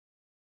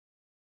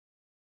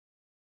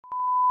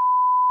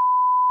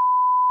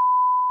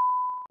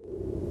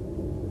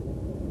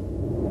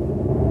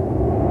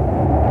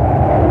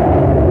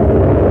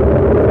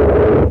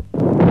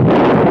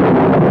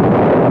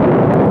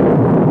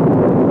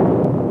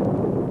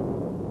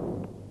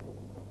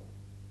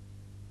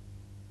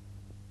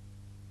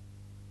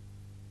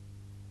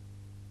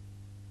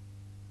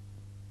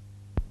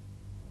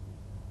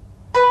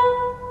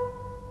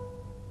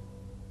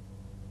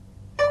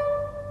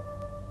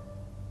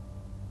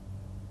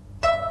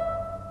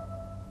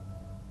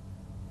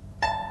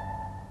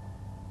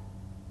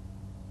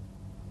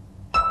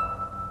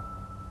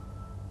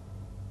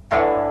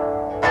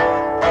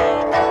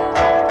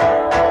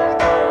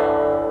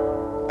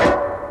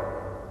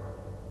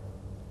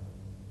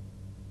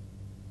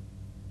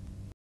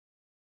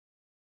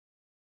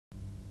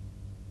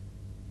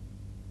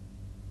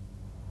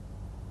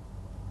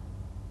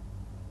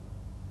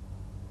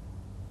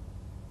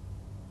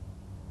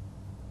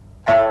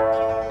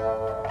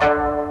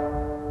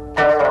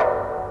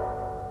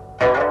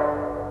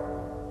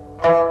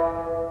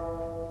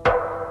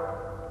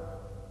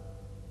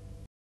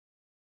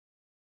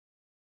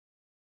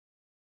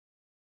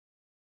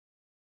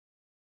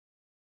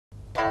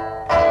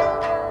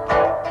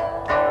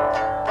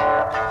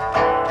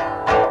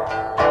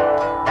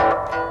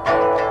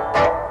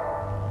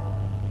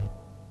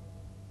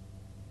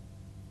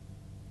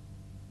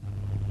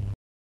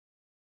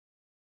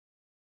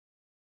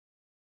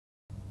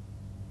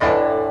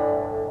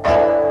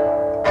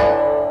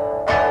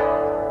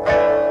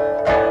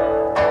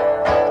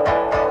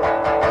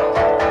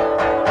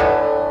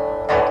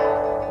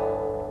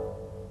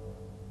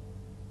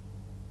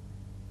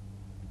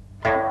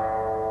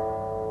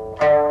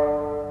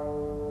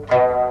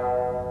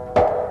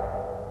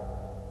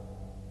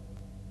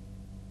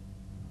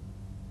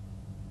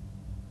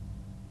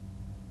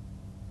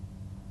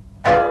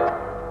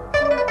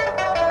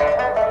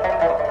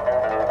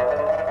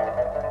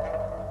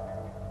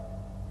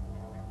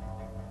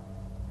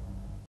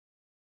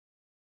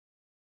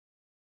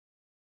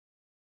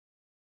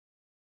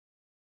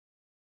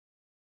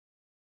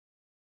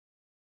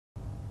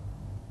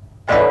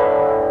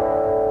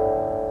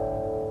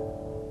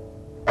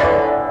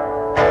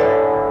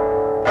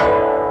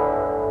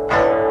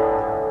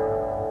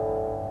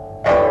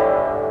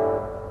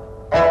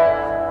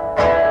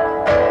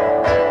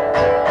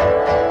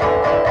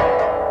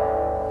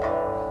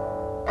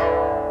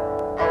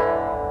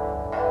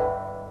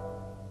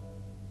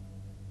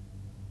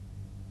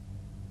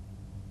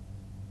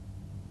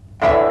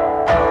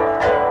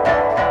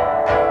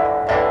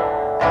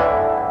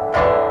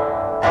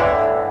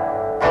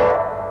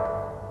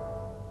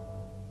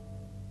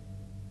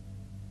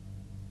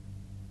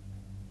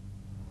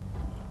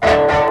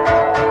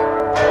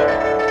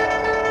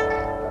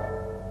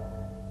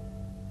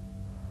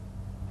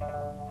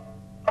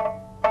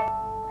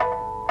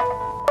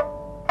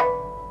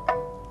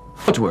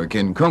Footwork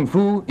in Kung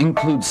Fu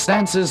includes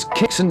stances,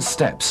 kicks, and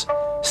steps.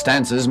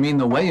 Stances mean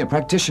the way a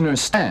practitioner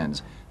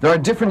stands. There are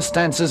different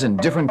stances in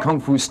different Kung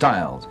Fu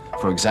styles.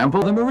 For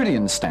example, the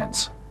meridian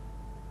stance,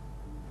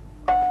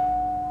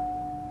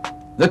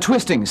 the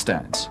twisting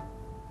stance,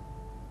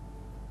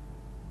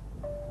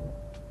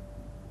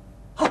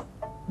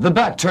 the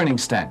back-turning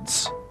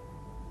stance,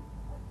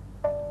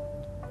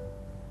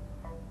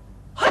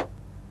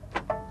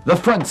 the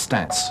front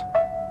stance,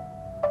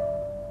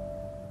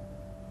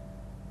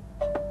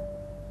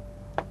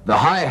 the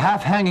high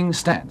half-hanging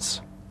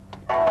stance,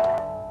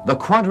 the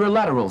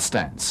quadrilateral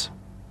stance,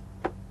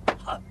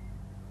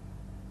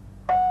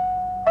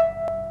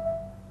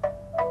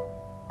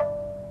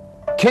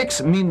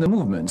 kicks mean the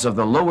movements of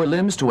the lower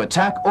limbs to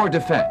attack or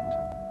defend.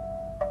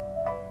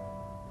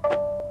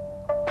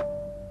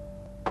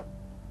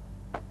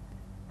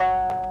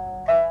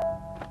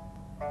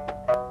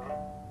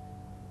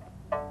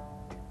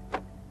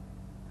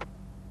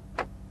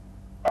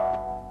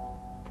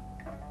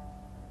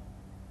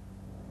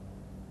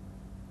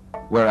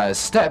 Whereas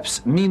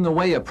steps mean the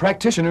way a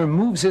practitioner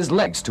moves his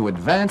legs to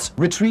advance,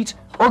 retreat,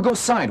 or go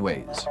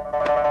sideways.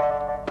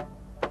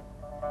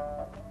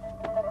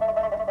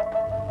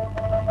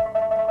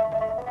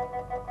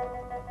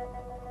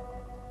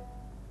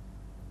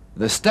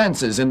 The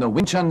stances in the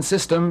Wing Chun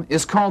system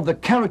is called the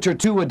Character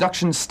 2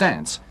 Adduction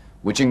Stance,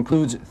 which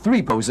includes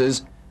 3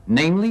 poses,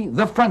 namely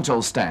the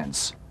frontal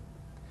stance.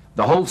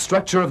 The whole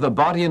structure of the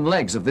body and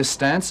legs of this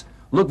stance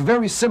look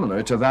very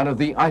similar to that of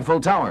the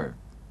Eiffel Tower.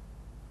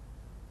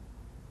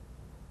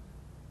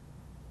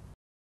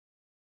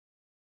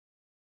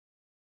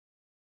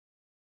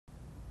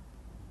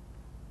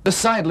 The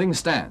sidling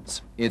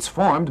stance. It's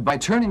formed by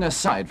turning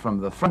aside from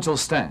the frontal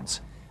stance.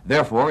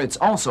 Therefore, it's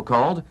also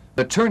called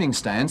the turning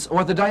stance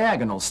or the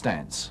diagonal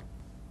stance.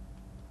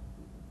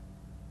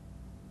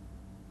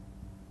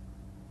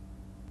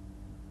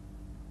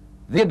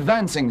 The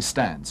advancing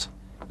stance.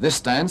 This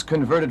stance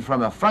converted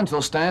from a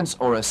frontal stance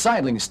or a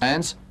sidling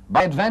stance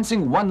by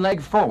advancing one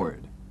leg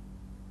forward.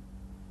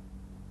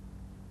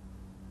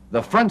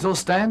 The frontal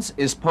stance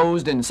is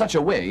posed in such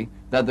a way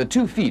that the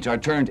 2 feet are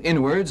turned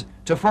inwards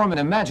to form an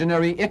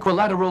imaginary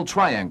equilateral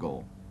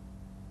triangle.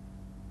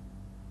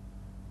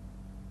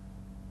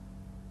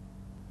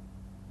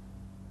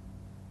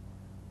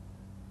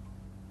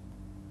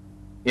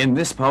 In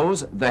this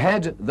pose, the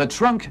head, the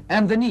trunk,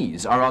 and the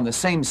knees are on the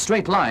same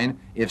straight line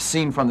if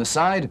seen from the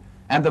side,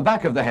 and the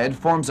back of the head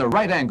forms a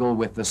right angle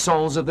with the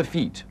soles of the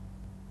feet.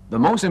 The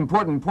most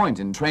important point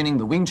in training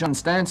the Wing Chun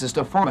stance is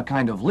to form a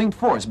kind of linked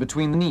force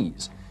between the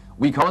knees.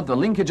 We call it the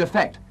linkage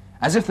effect,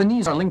 as if the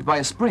knees are linked by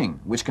a spring,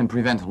 which can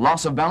prevent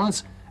loss of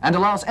balance and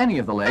allows any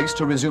of the legs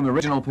to resume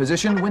original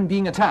position when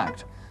being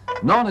attacked.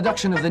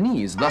 Non-adduction of the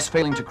knees, thus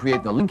failing to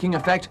create the linking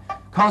effect,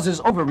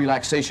 causes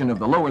over-relaxation of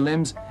the lower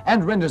limbs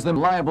and renders them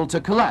liable to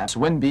collapse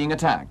when being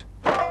attacked.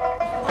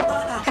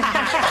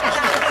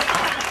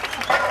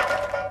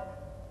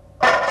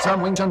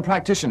 Some Wing Chun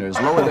practitioners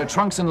lower their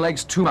trunks and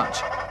legs too much.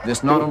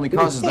 This not only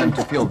causes them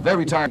to feel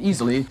very tired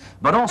easily,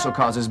 but also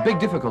causes big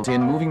difficulty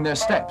in moving their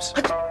steps.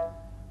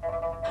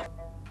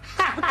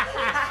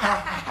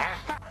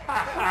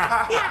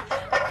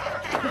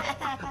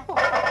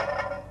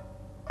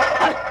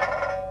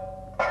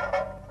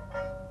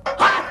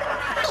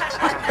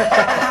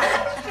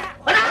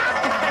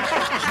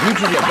 Due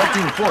to the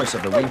abducting force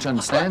of the Wing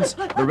Chun stance,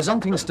 the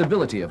resulting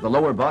stability of the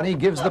lower body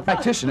gives the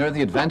practitioner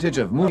the advantage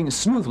of moving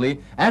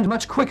smoothly and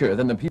much quicker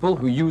than the people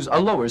who use a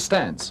lower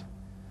stance.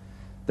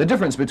 The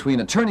difference between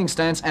a turning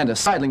stance and a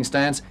sidling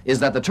stance is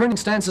that the turning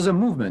stance is a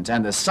movement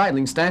and the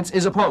sidling stance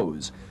is a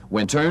pose.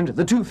 When turned,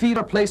 the 2 feet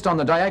are placed on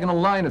the diagonal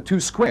line of 2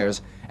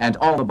 squares and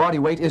all the body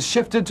weight is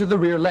shifted to the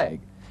rear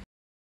leg.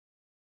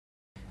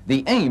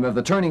 The aim of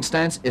the turning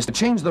stance is to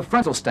change the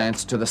frontal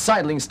stance to the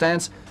sidling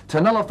stance to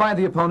nullify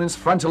the opponent's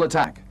frontal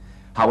attack.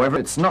 However,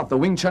 it's not the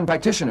Wing Chun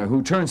practitioner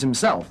who turns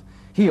himself.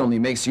 He only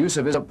makes use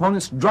of his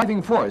opponent's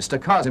driving force to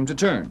cause him to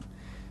turn.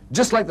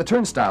 Just like the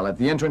turnstile at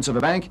the entrance of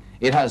a bank,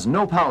 it has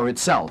no power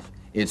itself.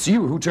 It's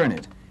you who turn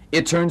it.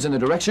 It turns in the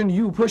direction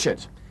you push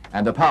it,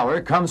 and the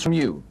power comes from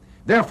you.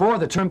 Therefore,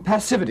 the term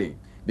passivity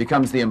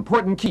becomes the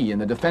important key in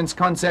the defense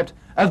concept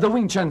of the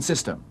Wing Chun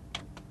system.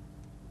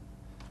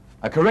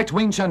 A correct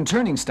Wing Chun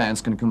turning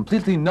stance can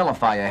completely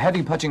nullify a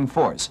heavy punching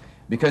force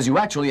because you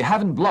actually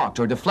haven't blocked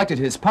or deflected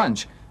his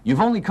punch. You've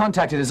only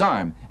contacted his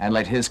arm and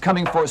let his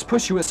coming force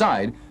push you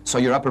aside, so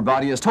your upper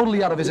body is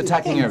totally out of his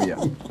attacking area.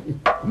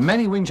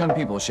 Many Wing Chun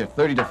people shift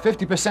 30 to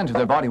 50% of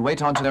their body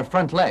weight onto their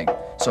front leg,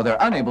 so they're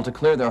unable to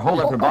clear their whole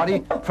upper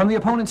body from the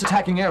opponent's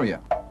attacking area.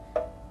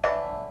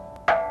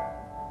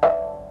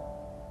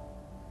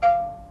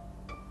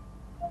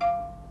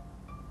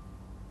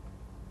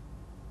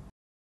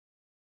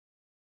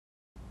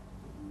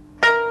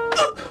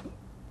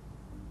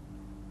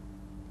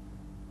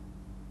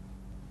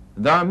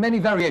 There are many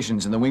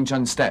variations in the Wing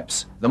Chun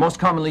steps. The most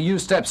commonly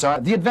used steps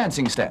are the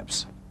advancing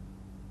steps,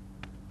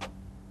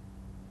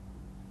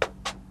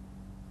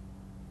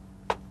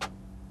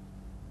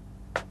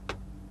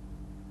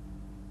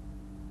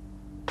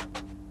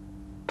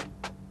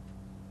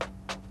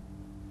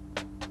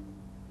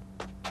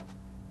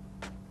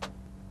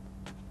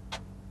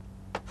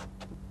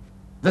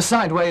 The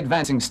sideway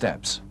advancing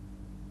steps.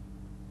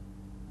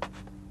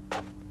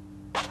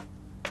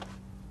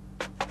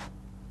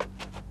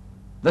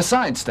 The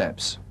side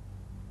steps.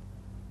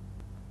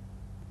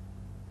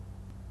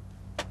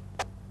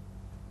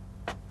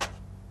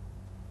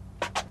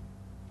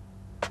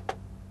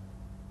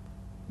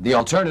 The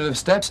alternative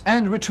steps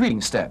and retreating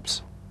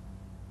steps.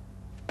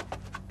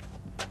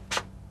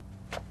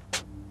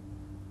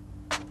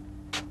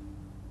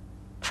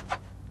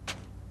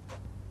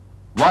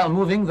 While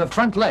moving, the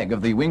front leg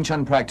of the Wing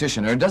Chun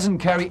practitioner doesn't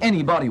carry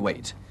any body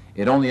weight.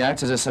 It only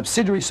acts as a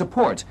subsidiary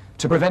support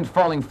to prevent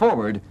falling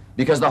forward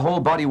because the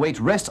whole body weight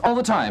rests all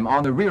the time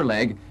on the rear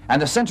leg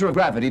and the center of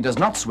gravity does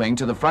not swing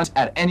to the front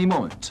at any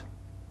moment.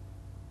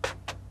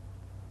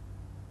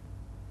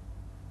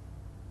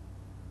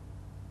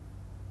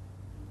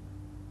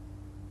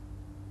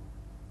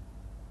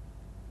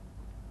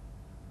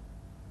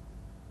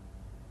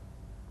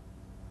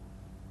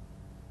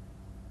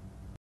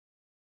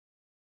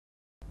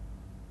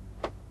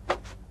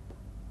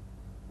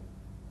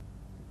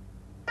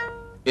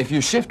 If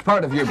you shift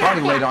part of your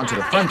body weight onto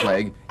the front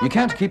leg, you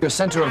can't keep your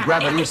center of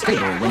gravity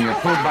stable when you're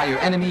pulled by your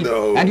enemy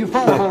and you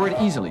fall forward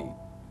easily.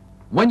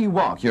 When you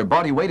walk, your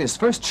body weight is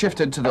first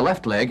shifted to the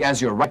left leg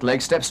as your right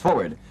leg steps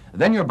forward.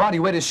 Then your body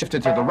weight is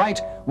shifted to the right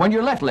when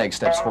your left leg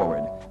steps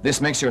forward.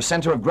 This makes your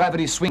center of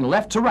gravity swing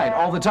left to right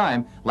all the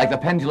time, like the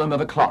pendulum of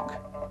a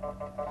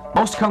clock.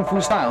 Most Kung Fu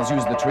styles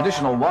use the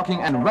traditional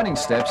walking and running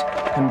steps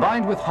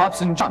combined with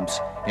hops and jumps,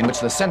 in which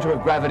the center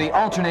of gravity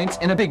alternates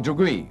in a big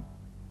degree.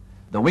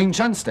 The Wing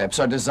Chun steps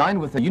are designed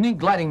with a unique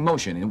gliding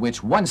motion in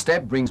which one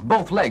step brings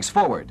both legs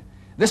forward.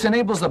 This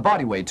enables the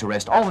body weight to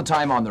rest all the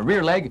time on the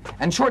rear leg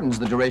and shortens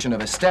the duration of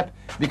a step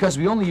because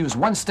we only use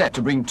one step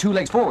to bring two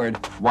legs forward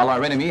while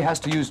our enemy has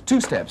to use two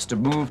steps to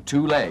move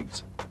two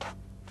legs.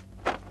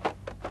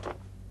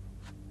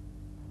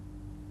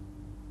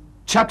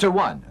 Chapter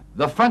 1.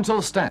 The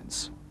Frontal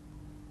Stance.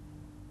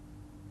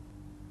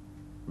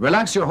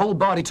 Relax your whole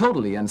body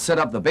totally and set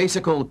up the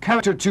basical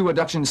Character 2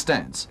 adduction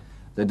stance.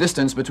 The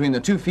distance between the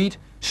 2 feet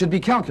should be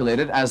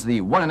calculated as the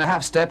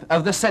 1.5 step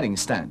of the setting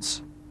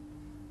stance.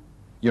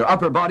 Your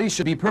upper body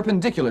should be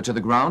perpendicular to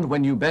the ground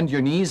when you bend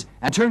your knees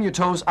and turn your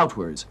toes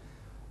outwards.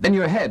 Then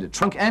your head,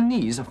 trunk, and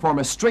knees form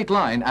a straight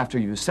line after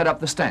you set up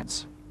the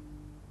stance.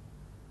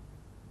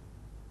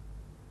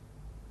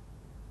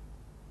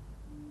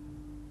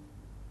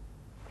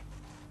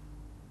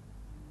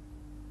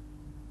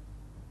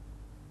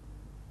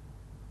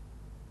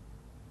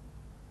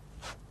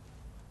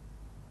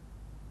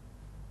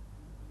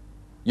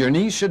 Your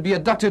knees should be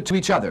adducted to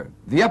each other.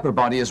 The upper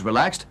body is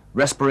relaxed,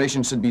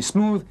 respiration should be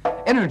smooth,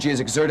 energy is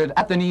exerted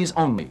at the knees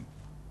only.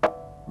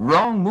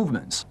 Wrong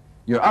movements.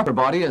 Your upper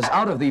body is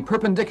out of the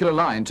perpendicular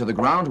line to the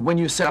ground when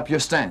you set up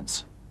your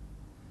stance.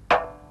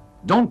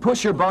 Don't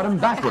push your bottom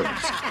backwards.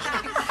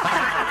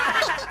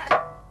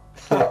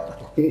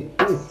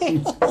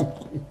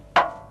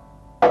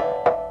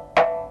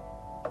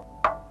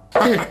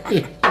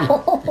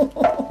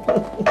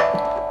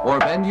 Or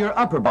bend your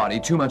upper body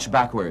too much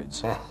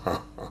backwards.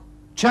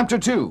 Chapter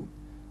 2.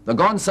 The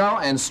Gonsao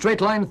and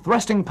Straight Line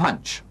Thrusting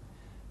Punch.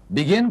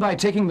 Begin by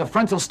taking the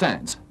frontal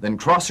stance, then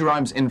cross your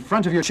arms in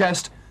front of your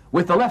chest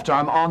with the left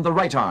arm on the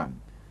right arm.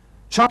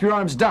 Chop your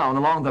arms down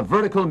along the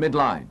vertical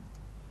midline.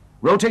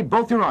 Rotate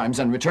both your arms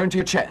and return to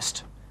your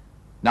chest.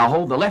 Now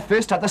hold the left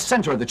fist at the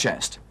center of the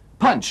chest.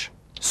 Punch.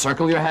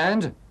 Circle your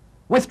hand.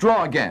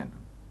 Withdraw again.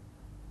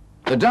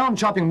 The down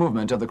chopping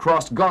movement of the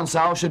crossed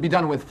Gonsao should be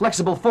done with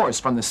flexible force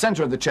from the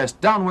center of the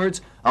chest downwards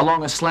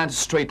along a slant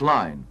straight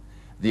line.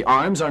 The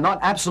arms are not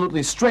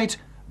absolutely straight,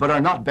 but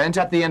are not bent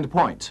at the end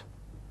point.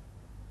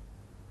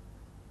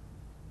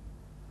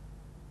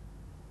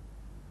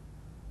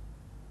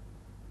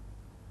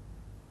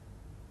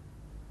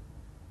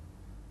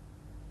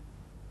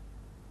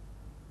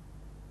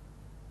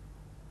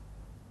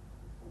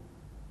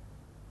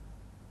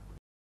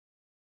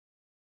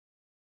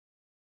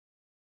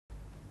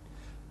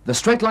 The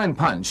straight line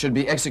punch should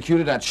be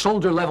executed at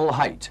shoulder level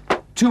height.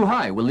 Too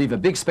high will leave a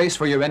big space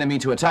for your enemy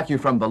to attack you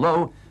from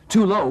below.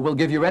 Too low will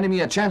give your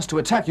enemy a chance to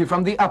attack you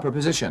from the upper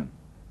position.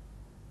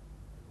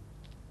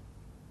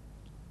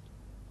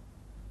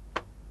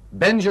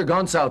 Bend your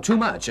Gonsao too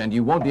much and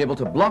you won't be able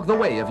to block the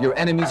way of your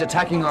enemy's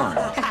attacking arm.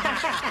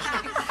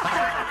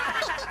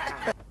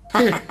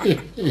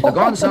 A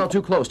Gonsao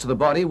too close to the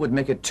body would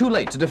make it too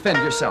late to defend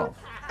yourself.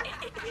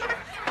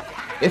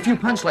 If you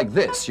punch like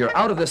this, you're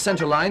out of the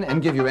center line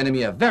and give your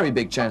enemy a very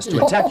big chance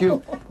to attack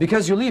you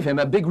because you leave him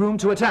a big room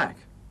to attack.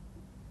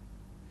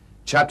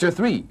 Chapter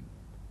 3.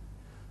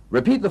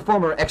 Repeat the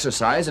former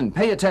exercise and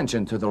pay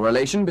attention to the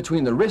relation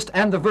between the wrist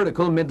and the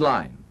vertical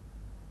midline.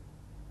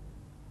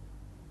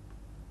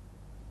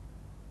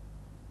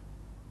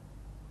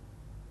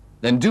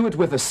 Then do it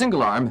with a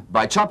single arm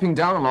by chopping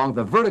down along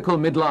the vertical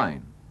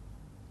midline.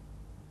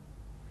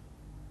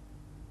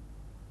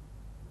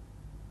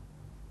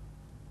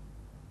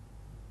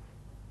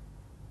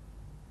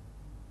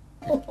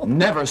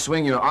 Never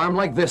swing your arm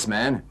like this,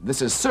 man.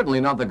 This is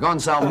certainly not the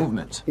Gonsao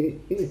movement.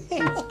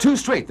 Too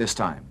straight this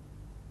time.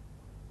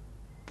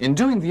 In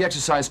doing the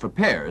exercise for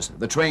pairs,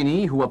 the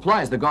trainee who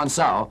applies the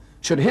gonsao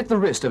should hit the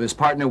wrist of his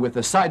partner with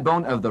the side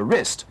bone of the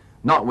wrist,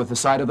 not with the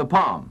side of the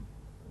palm.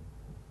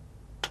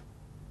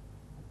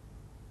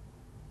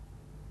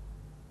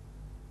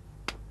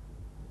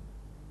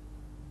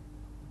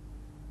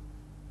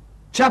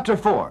 Chapter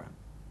 4.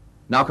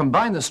 Now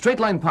combine the straight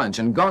line punch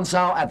and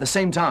gonsao at the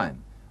same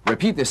time.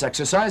 Repeat this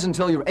exercise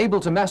until you're able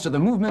to master the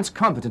movements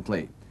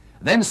competently.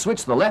 Then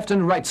switch the left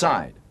and right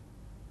side.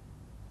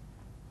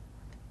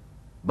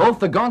 Both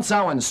the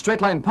gonsao and straight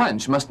line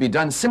punch must be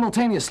done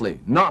simultaneously,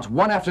 not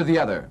one after the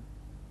other.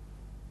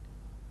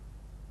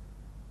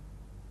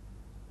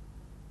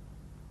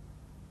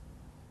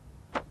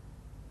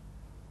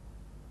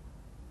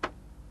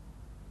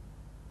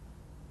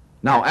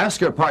 Now ask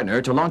your partner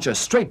to launch a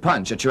straight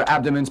punch at your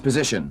abdomen's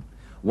position.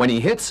 When he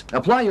hits,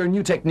 apply your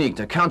new technique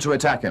to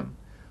counterattack him.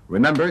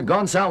 Remember,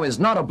 gonsao is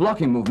not a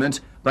blocking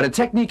movement, but a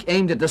technique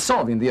aimed at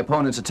dissolving the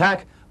opponent's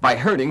attack by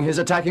hurting his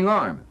attacking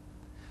arm.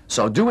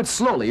 So do it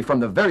slowly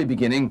from the very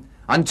beginning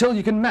until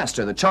you can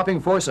master the chopping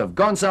force of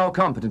gonsao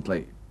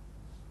competently.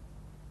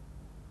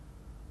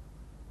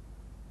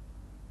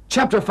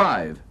 Chapter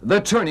 5. The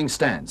turning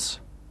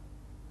stance.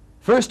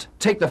 First,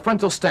 take the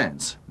frontal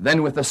stance.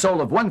 Then with the sole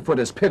of one foot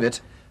as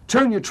pivot,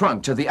 turn your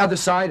trunk to the other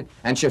side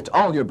and shift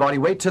all your body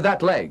weight to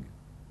that leg.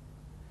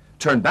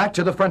 Turn back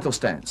to the frontal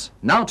stance.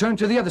 Now turn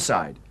to the other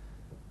side.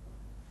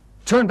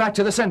 Turn back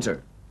to the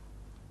center.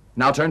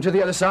 Now turn to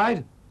the other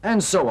side,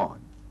 and so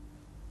on.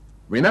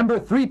 Remember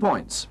 3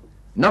 points.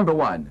 Number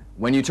 1,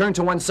 when you turn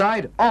to one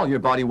side, all your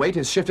body weight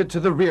is shifted to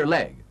the rear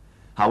leg.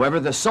 However,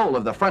 the sole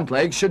of the front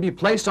leg should be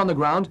placed on the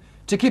ground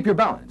to keep your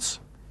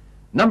balance.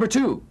 Number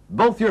 2,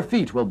 both your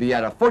feet will be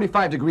at a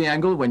 45-degree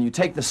angle when you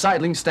take the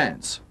sidling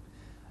stance.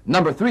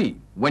 Number 3,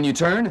 when you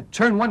turn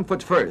one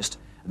foot first.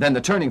 Then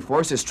the turning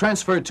force is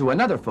transferred to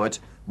another foot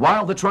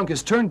while the trunk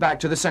is turned back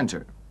to the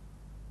center.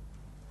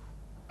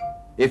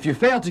 If you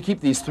fail to keep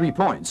these 3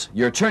 points,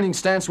 your turning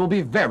stance will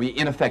be very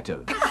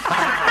ineffective.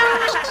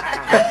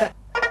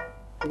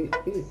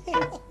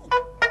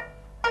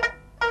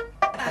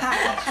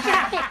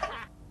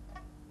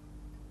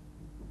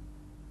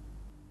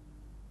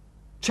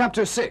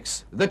 Chapter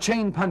 6. The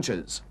chain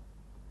punches.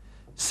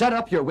 Set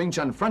up your Wing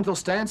Chun frontal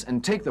stance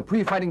and take the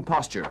pre-fighting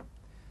posture.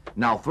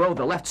 Now throw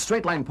the left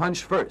straight line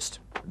punch first,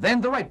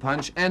 then the right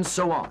punch, and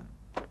so on.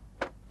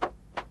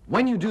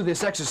 When you do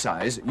this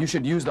exercise, you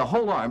should use the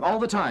whole arm all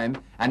the time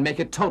and make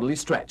it totally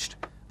stretched.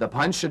 The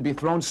punch should be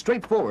thrown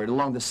straight forward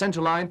along the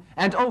center line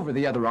and over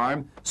the other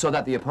arm so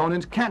that the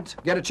opponent can't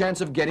get a chance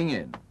of getting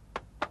in.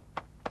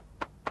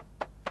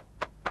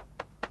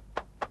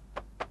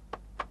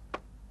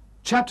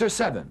 Chapter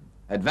 7.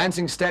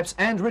 Advancing steps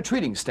and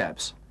retreating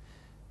steps.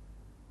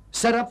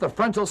 Set up the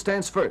frontal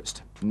stance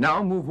first.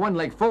 Now move one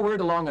leg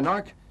forward along an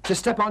arc to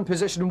step on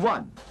position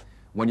 1.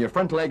 When your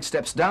front leg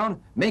steps down,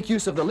 make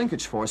use of the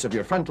linkage force of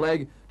your front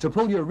leg to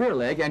pull your rear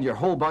leg and your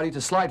whole body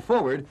to slide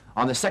forward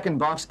on the second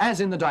box as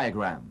in the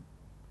diagram.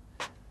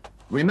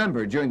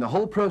 Remember, during the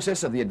whole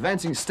process of the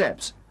advancing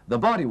steps, the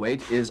body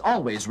weight is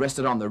always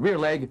rested on the rear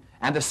leg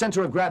and the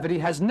center of gravity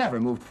has never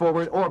moved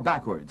forward or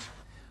backwards.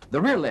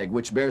 The rear leg,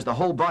 which bears the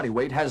whole body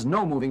weight, has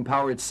no moving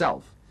power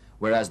itself,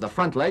 whereas the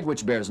front leg,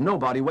 which bears no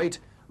body weight,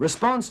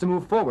 responds to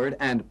move forward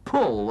and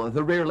pull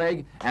the rear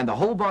leg and the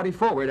whole body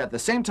forward at the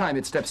same time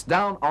it steps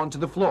down onto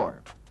the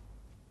floor.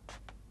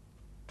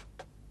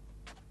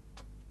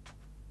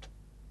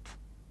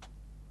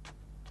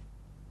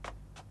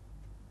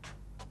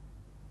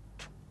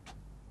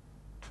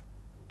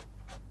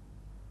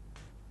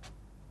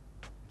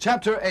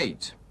 Chapter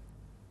 8.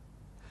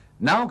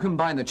 Now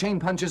combine the chain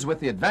punches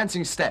with the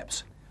advancing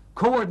steps.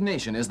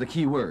 Coordination is the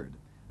key word.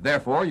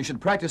 Therefore, you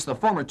should practice the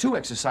former 2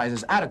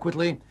 exercises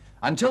adequately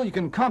until you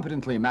can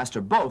competently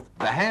master both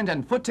the hand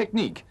and foot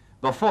technique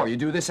before you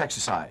do this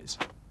exercise.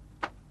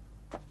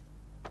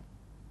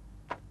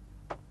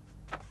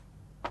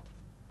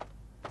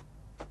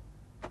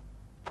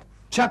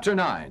 Chapter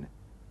 9.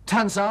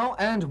 Tansao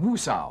and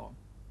Wusao.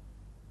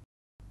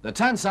 The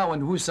Tansao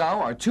and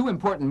Wusao are 2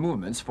 important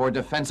movements for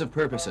defensive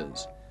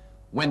purposes.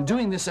 When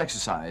doing this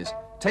exercise,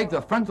 take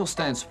the frontal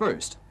stance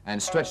first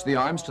and stretch the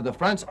arms to the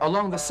front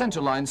along the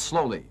center line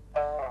slowly.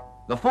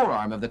 The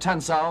forearm of the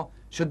Tansao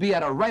should be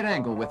at a right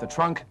angle with the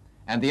trunk,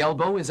 and the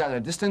elbow is at a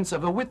distance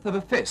of a width of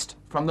a fist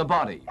from the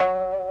body.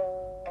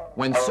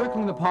 When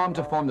circling the palm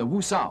to form the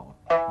Wusao,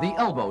 the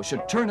elbow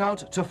should turn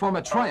out to form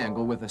a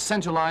triangle with the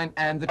center line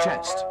and the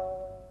chest.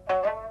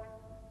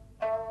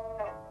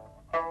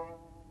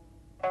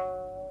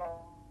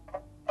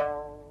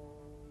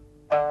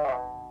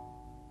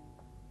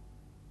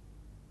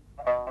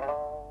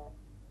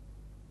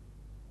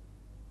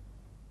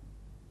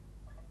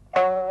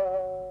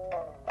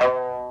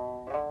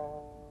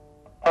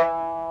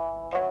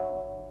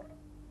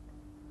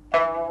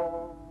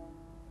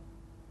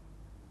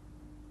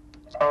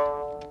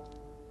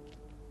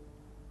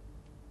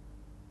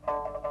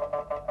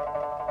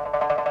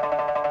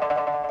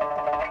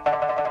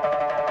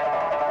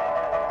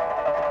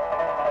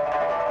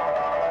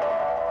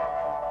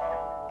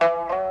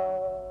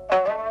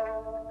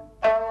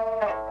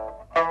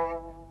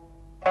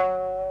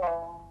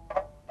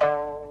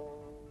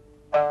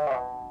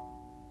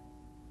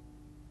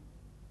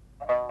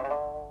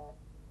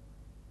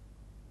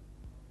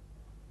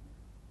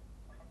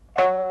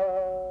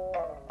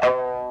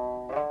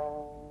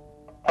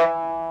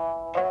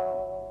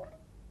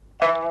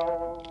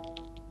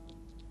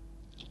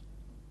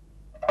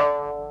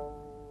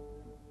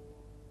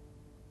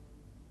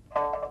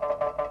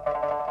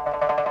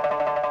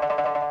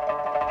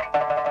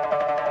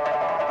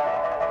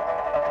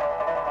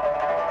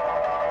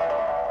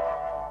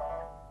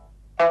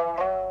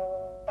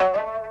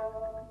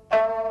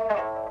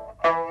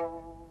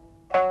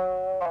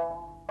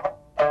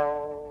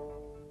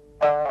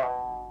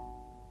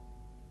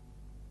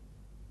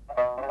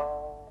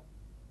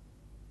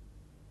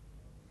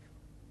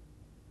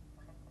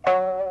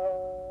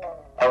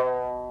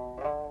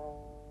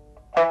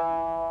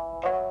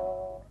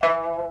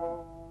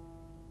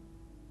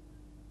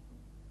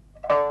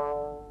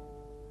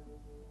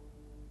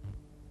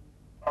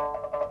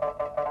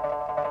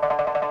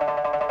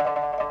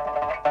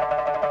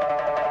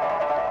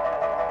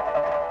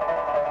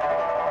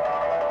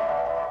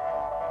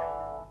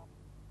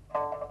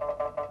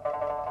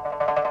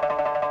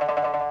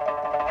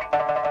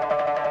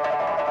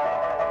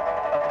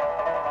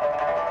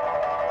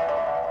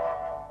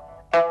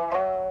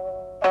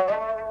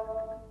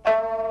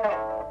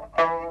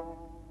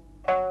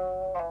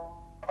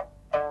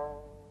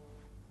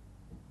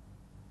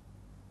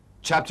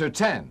 Chapter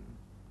 10.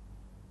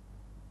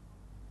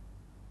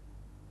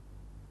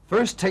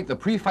 First, take the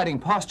pre-fighting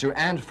posture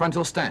and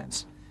frontal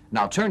stance.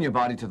 Now turn your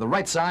body to the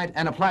right side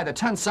and apply the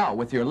tsun.avi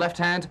with your left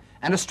hand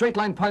and a straight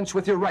line punch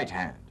with your right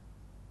hand.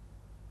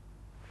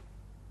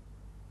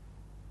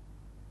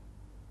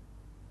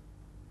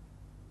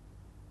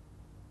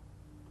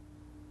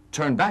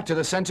 Turn back to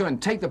the center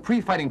and take the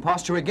pre-fighting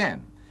posture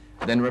again.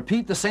 Then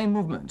repeat the same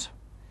movement.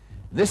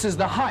 This is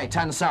the high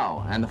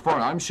tsun.avi, and the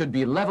forearm should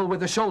be level with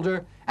the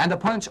shoulder and the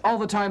punch all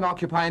the time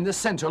occupying the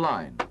center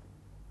line.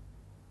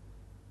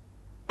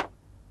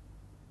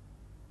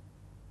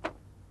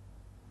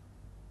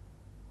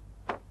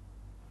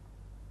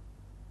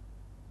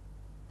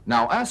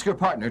 Now ask your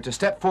partner to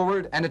step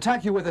forward and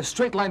attack you with a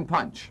straight line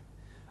punch.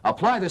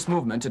 Apply this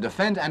movement to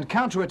defend and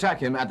counterattack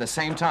him at the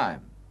same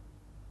time.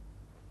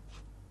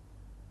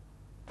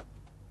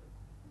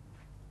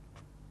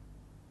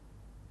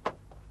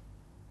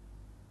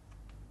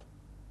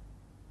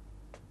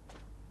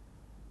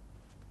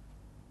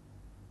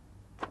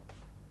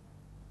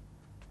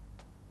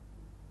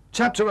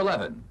 Chapter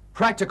 11.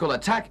 Practical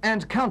attack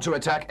and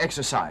counterattack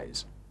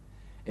exercise.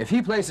 If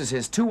he places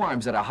his two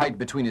arms at a height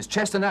between his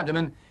chest and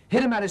abdomen,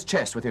 hit him at his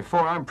chest with your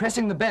forearm,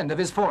 pressing the bend of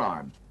his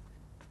forearm.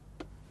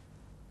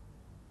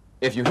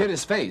 If you hit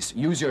his face,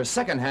 use your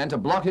second hand to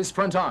block his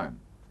front arm.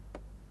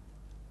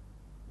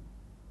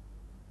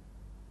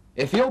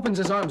 If he opens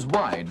his arms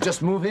wide,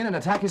 just move in and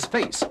attack his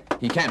face.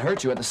 He can't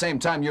hurt you at the same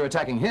time you're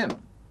attacking him.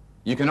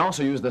 You can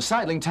also use the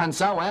sidling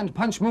tsun.avi and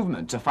punch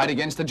movement to fight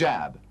against the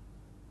jab.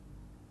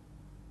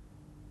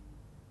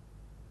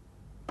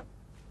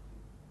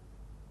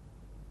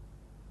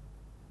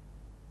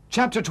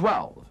 Chapter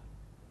 12.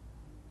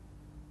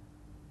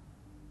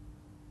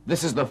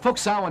 This is the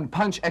tsun.avi and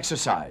punch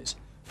exercise.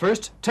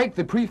 First, take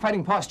the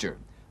pre-fighting posture,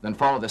 then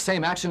follow the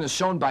same action as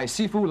shown by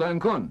Sifu Leung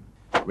Kun.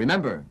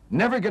 Remember,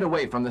 never get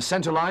away from the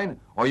center line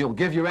or you'll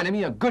give your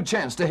enemy a good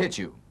chance to hit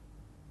you.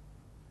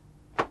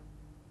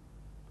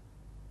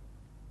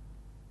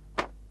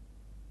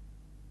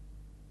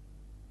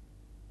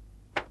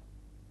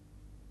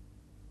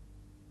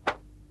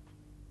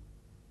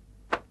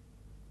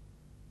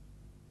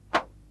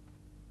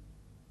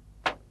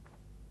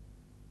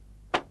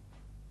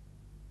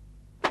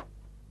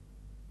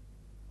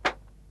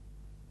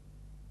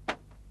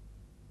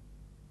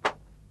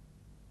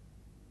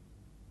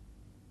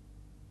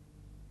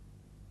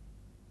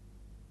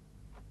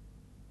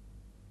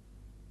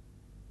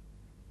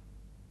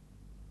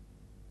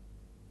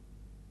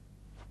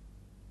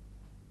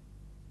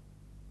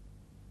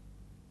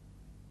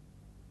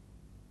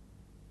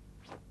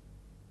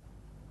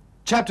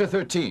 Chapter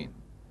 13.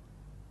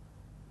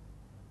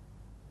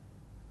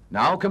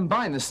 Now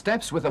combine the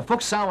steps with the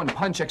tsun.avi and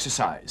punch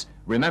exercise.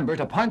 Remember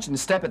to punch and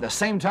step at the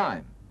same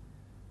time.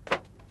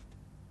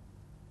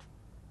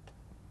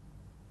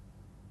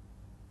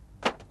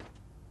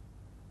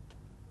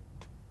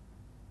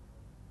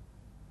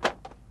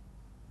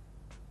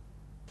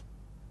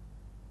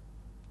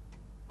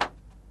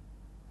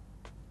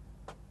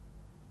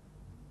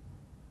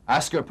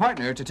 Ask your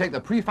partner to take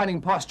the pre-fighting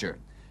posture.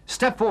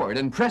 Step forward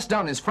and press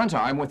down his front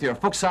arm with your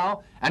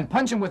tsun.avi and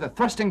punch him with a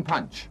thrusting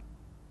punch.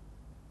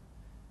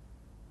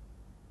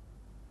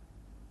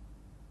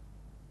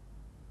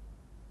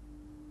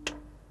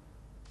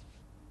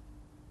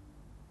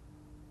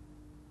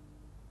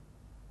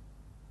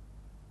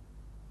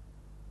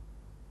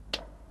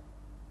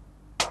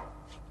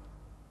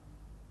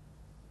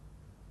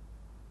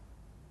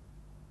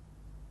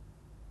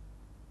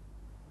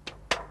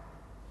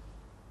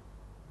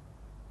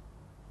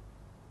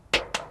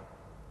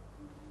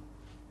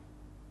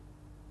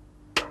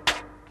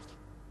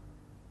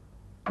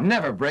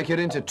 Never break it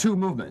into two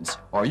movements,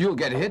 or you'll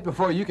get hit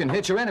before you can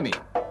hit your enemy.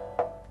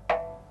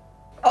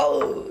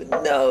 Oh,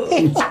 no.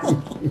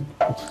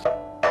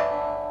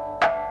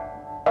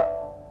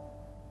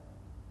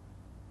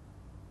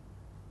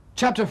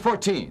 Chapter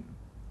 14.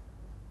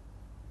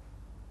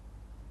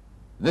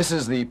 This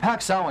is the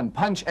tsun.avi and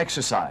punch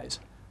exercise.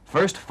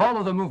 First,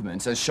 follow the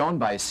movements as shown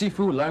by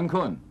Sifu Leung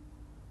Kun.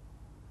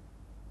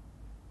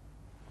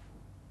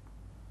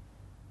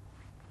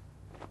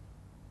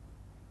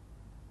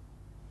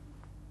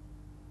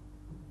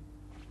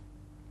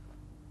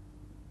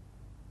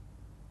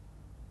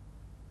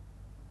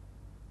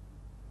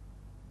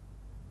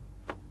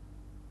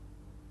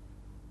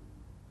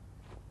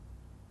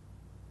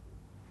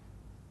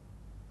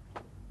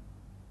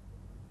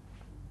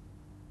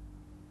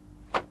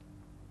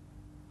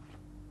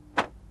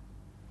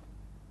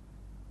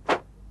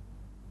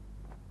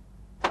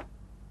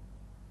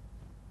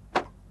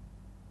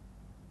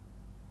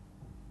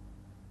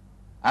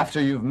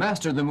 After you've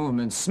mastered the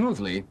movements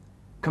smoothly,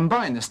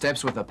 combine the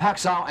steps with the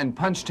tsun.avi and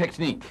punch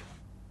technique.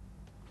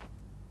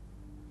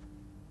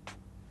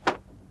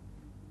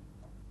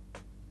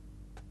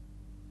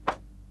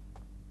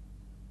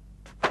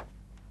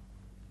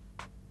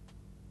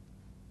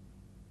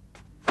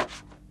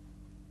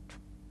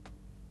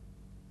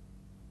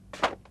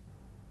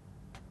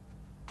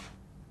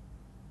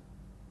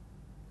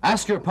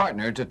 Ask your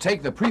partner to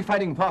take the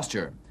pre-fighting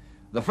posture.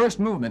 The first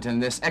movement in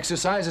this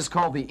exercise is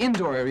called the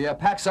indoor area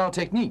Pak-Sao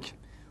technique,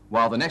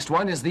 while the next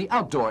one is the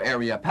outdoor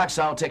area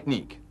Pak-Sao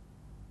technique.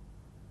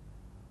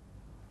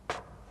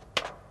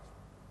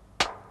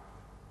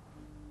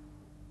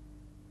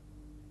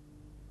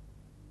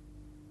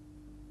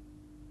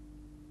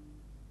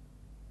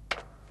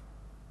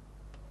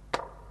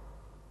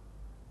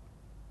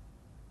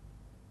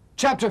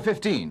 Chapter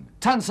 15,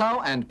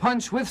 tsun.avi and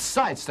punch with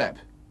sidestep.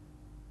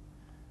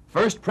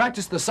 First,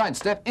 practice the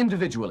sidestep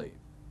individually.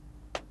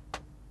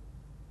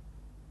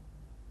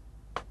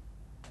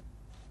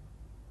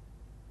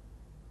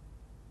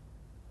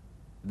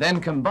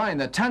 Then combine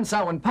the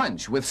tsun.avi and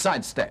punch with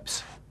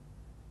sidesteps.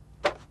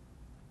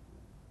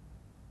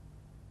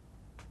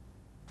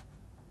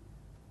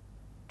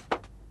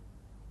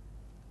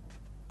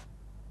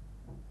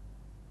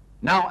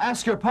 Now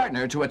ask your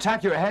partner to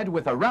attack your head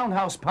with a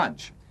roundhouse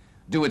punch.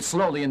 Do it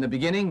slowly in the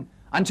beginning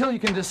until you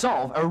can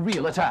dissolve a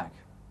real attack.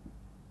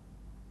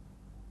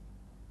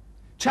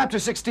 Chapter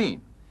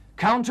 16,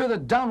 counter the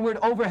downward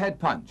overhead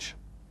punch.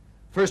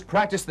 First,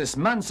 practice this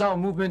man-sao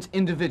movement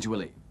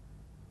individually.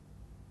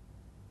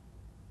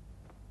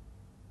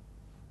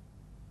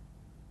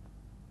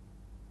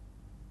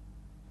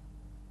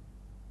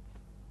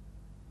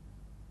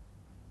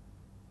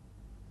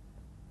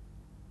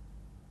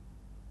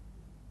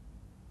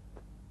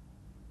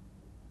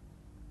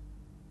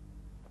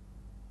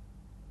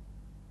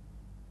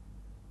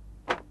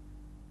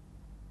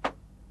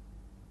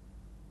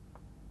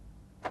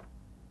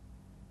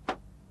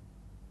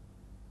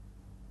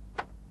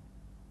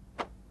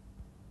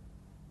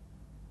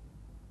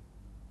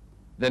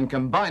 Then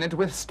combine it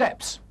with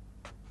steps.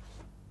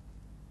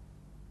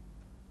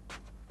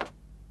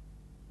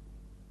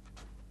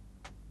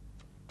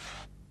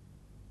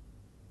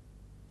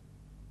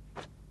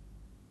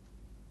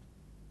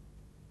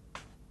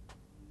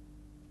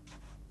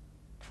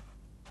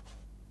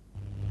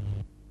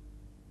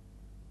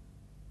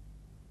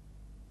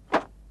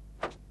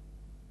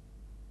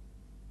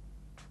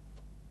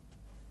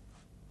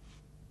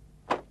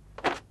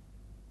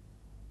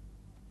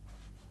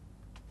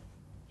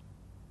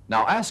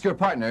 Now ask your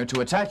partner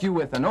to attack you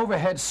with an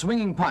overhead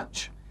swinging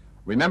punch.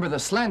 Remember, the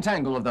slant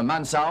angle of the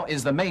man-sao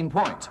is the main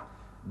point.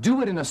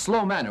 Do it in a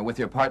slow manner with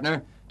your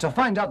partner to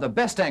find out the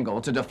best angle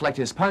to deflect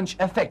his punch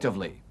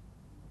effectively.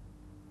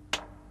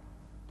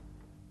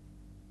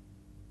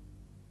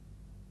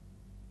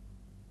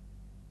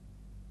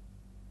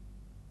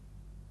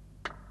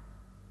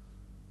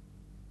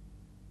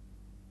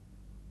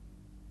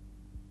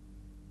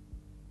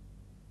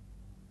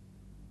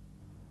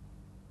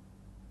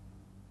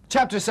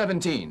 Chapter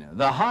 17,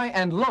 the high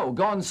and low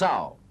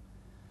gong-sao.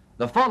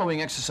 The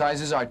following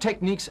exercises are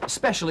techniques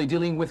specially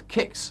dealing with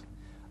kicks.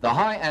 The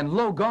high and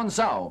low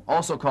gong-sao,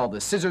 also called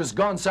the scissors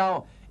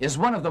gong-sao, is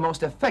one of the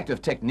most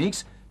effective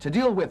techniques to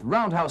deal with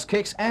roundhouse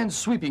kicks and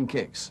sweeping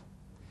kicks.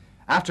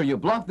 After you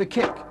block the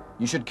kick,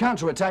 you should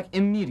counterattack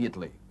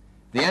immediately.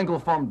 The angle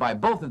formed by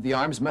both of the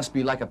arms must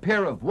be like a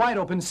pair of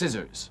wide-open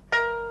scissors.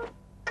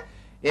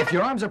 If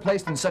your arms are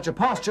placed in such a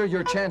posture,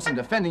 your chance in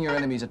defending your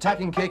enemy's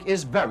attacking kick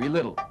is very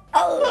little.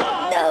 Oh,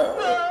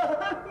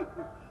 no!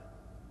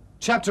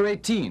 Chapter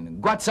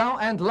 18, guat-sao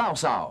and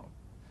lao-sao.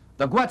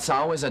 The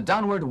guat-sao is a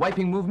downward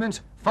wiping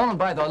movement, followed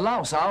by the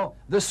lao-sao,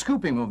 the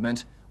scooping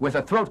movement, with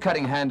a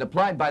throat-cutting hand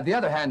applied by the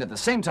other hand at the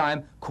same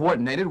time,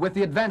 coordinated with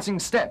the advancing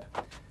step.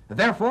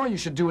 Therefore, you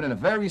should do it in a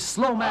very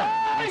slow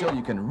manner until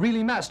you can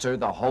really master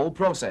the whole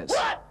process.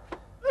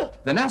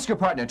 Then ask your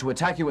partner to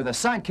attack you with a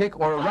side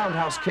kick or a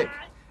roundhouse kick.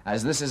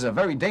 As this is a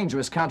very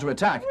dangerous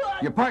counterattack,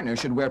 your partner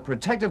should wear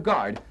protective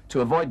guard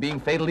to avoid being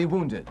fatally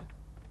wounded.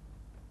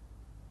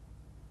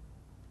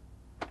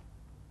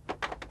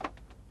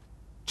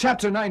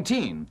 Chapter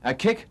 19, a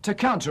kick to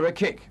counter a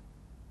kick.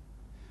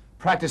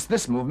 Practice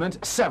this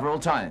movement several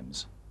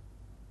times.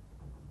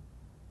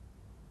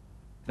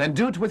 Then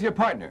do it with your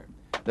partner.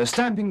 The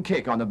stamping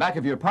kick on the back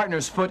of your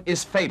partner's foot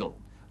is fatal.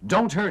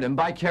 Don't hurt him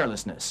by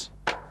carelessness.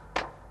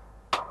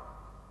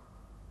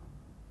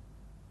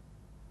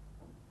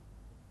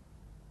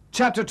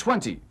 Chapter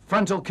 20,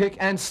 frontal kick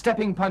and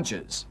stepping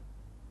punches.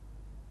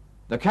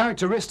 The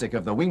characteristic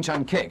of the Wing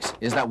Chun kicks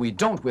is that we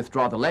don't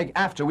withdraw the leg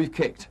after we've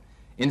kicked.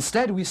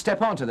 Instead, we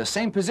step onto the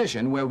same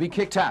position where we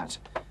kicked at.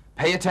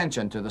 Pay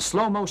attention to the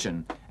slow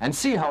motion and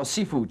see how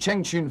Sifu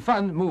Cheng Chun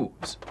Fan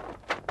moves.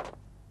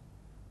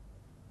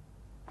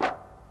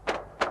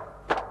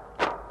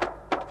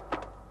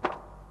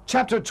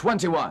 Chapter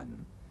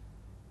 21.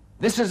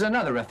 This is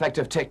another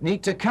effective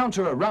technique to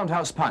counter a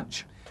roundhouse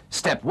punch.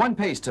 Step one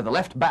pace to the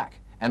left back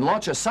and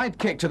launch a side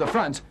kick to the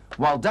front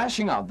while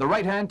dashing out the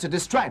right hand to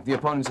distract the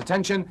opponent's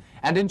attention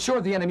and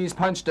ensure the enemy's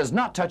punch does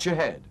not touch your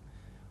head.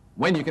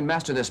 When you can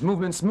master this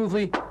movement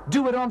smoothly,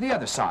 do it on the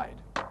other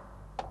side.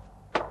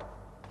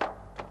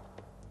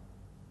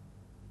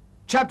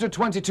 Chapter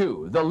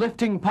 22, the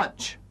lifting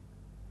punch.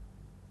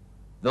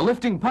 The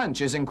lifting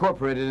punch is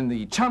incorporated in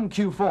the Chum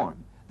Kyu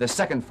form, the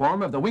second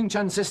form of the Wing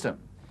Chun system.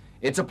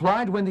 It's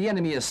applied when the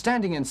enemy is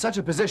standing in such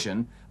a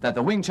position that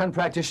the Wing Chun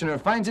practitioner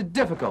finds it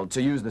difficult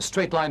to use the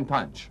straight line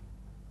punch.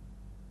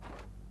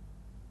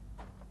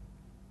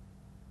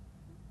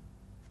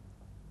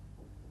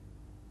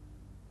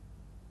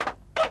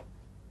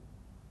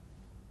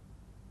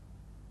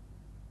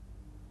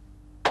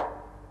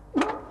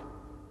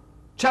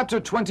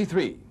 Chapter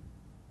 23.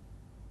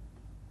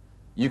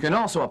 You can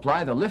also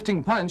apply the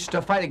lifting punch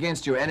to fight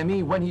against your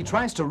enemy when he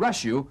tries to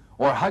rush you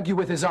or hug you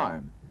with his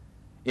arm.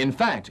 In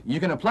fact, you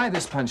can apply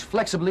this punch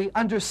flexibly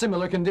under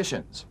similar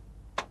conditions.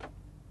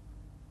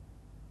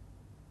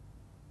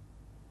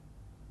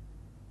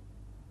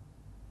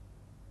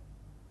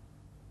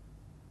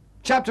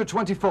 Chapter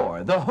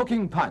 24, the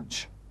hooking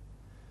punch.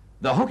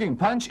 The hooking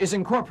punch is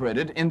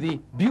incorporated in the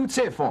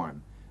Butze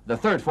form, the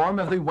third form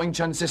of the Wing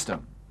Chun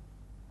system.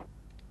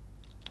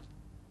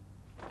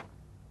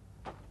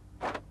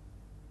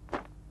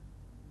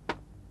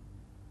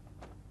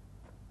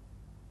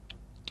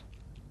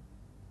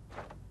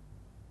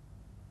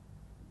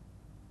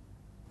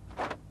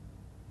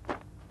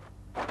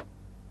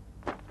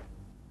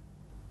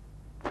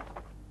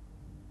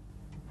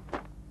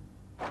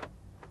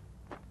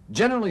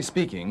 Generally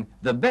speaking,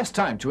 the best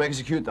time to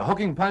execute the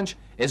hooking punch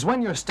is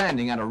when you're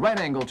standing at a right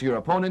angle to your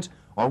opponent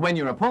or when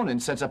your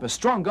opponent sets up a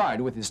strong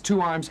guard with his two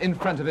arms in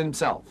front of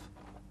himself.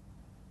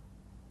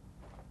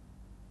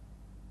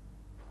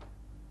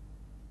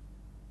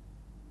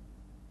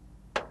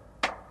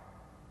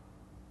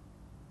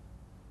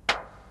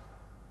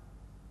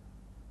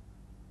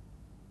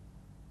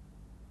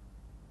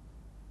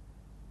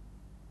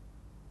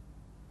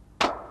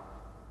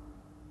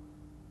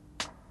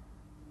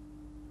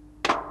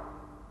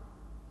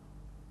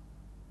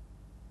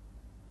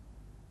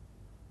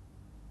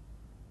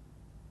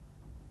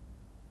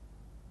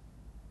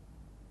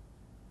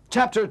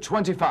 Chapter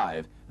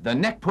 25, the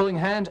neck-pulling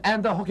hand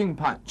and the hooking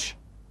punch.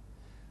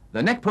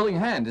 The neck-pulling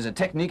hand is a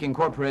technique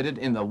incorporated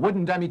in the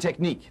wooden dummy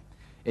technique.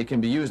 It can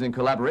be used in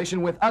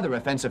collaboration with other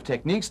offensive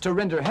techniques to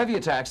render heavy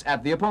attacks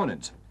at the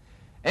opponent.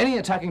 Any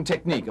attacking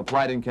technique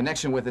applied in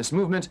connection with this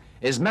movement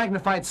is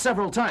magnified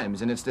several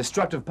times in its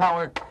destructive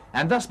power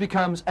and thus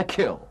becomes a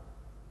kill.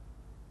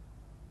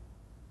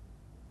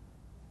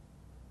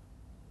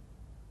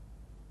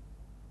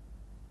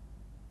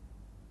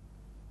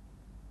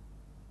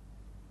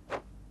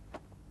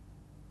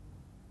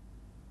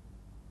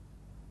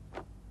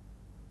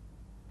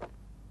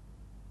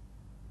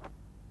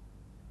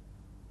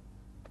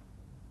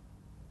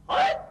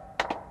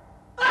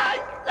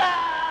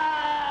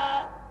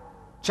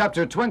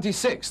 Chapter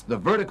 26, the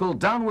vertical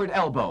downward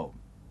elbow.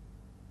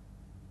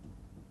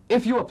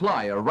 If you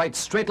apply a right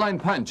straight-line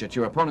punch at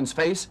your opponent's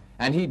face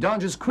and he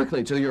dodges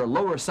quickly to your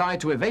lower side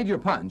to evade your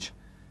punch,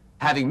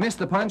 having missed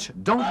the punch,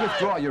 don't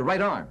withdraw your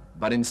right arm,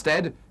 but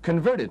instead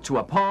convert it to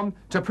a palm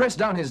to press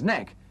down his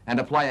neck and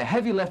apply a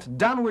heavy left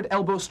downward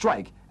elbow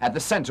strike at the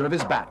center of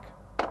his back.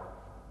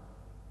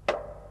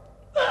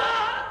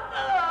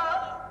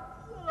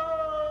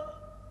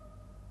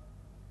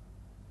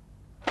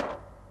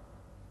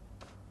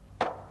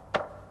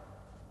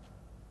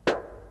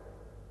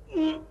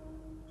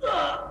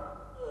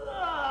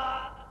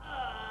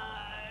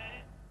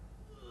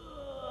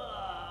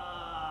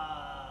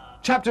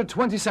 Chapter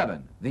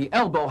 27, the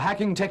elbow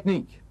hacking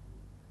technique.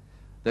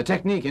 The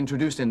technique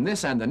introduced in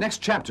this and the next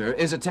chapter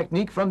is a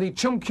technique from the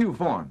Chung-Kyu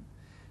form.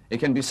 It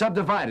can be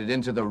subdivided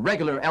into the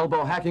regular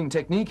elbow hacking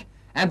technique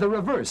and the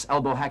reverse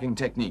elbow hacking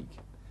technique.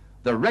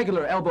 The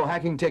regular elbow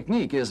hacking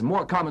technique is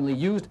more commonly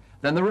used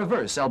than the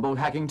reverse elbow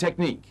hacking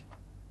technique.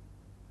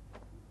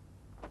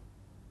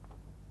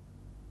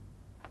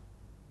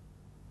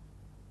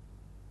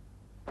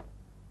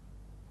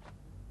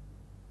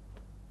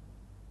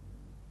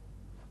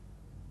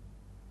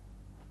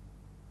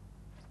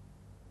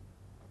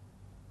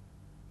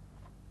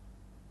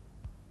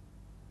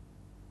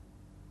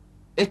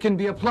 It can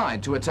be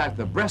applied to attack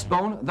the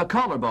breastbone, the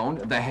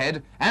collarbone, the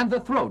head, and the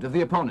throat of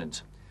the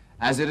opponent.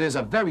 As it is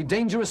a very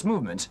dangerous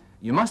movement,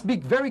 you must be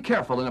very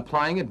careful in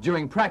applying it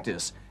during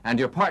practice, and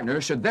your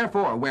partner should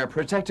therefore wear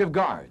protective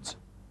guards.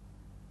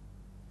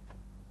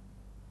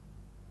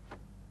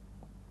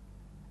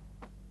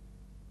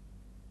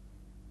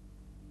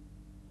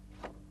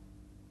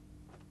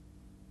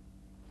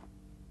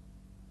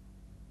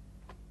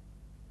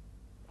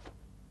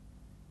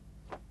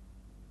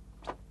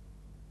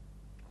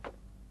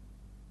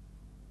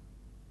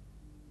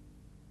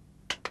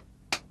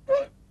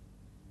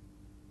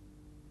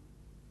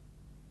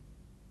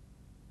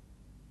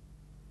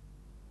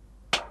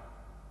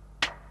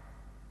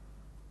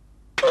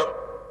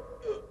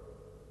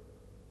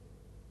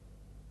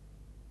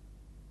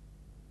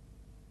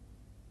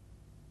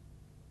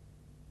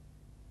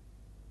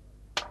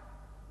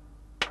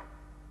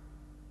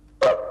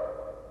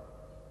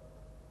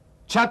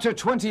 Chapter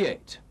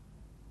 28.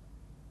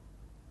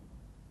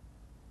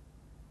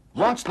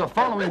 Watch the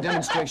following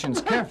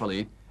demonstrations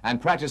carefully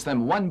and practice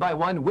them one by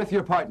one with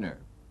your partner.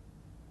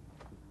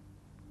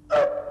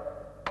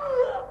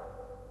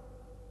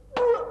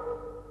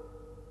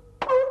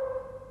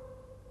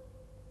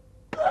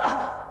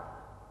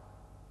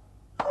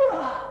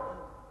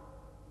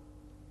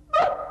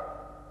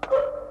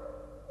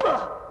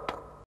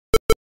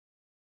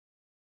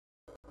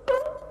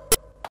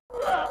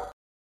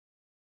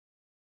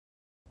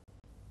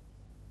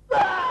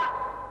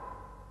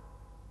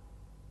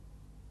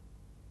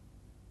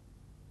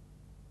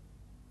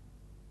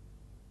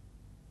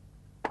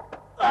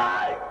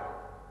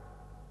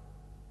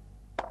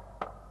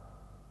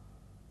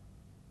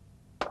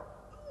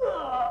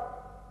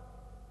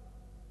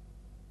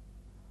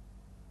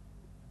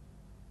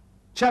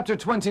 Chapter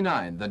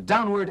 29, the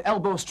downward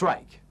elbow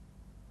strike.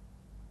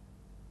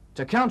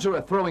 To counter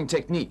a throwing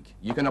technique,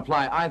 you can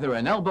apply either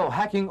an elbow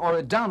hacking or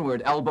a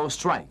downward elbow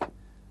strike.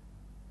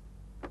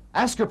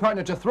 Ask your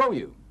partner to throw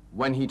you.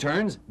 When he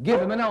turns,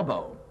 give him an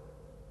elbow.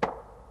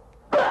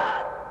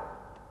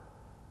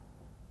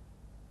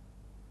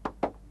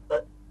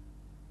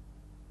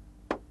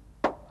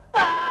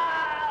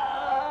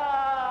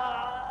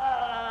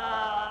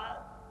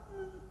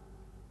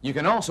 You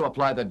can also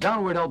apply the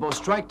downward elbow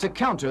strike to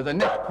counter the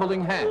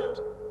neck-pulling hand.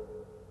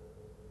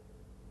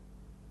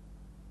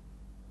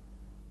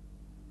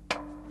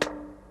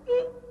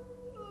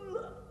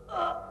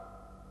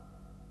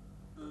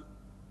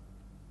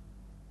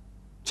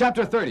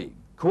 Chapter 30,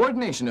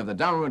 coordination of the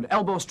downward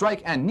elbow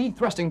strike and knee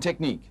thrusting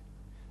technique.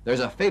 There's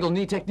a fatal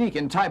knee technique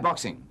in Thai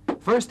boxing.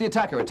 First, the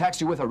attacker attacks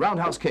you with a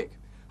roundhouse kick.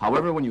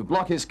 However, when you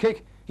block his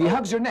kick, he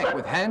hugs your neck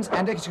with hands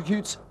and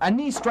executes a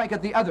knee strike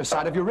at the other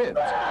side of your ribs.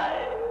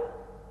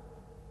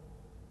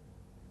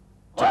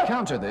 To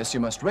counter this, you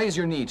must raise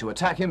your knee to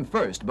attack him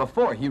first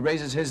before he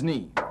raises his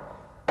knee.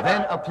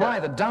 Then apply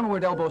the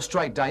downward elbow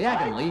strike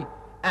diagonally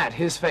at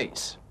his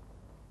face.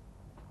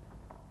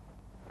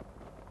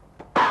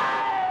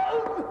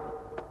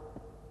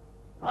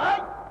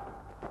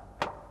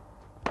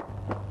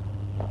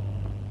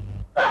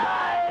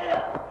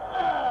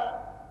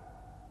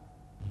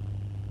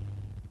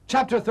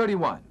 Chapter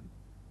 31.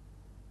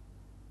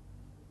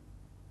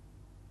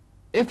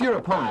 If your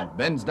opponent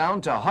bends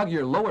down to hug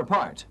your lower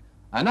part,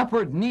 an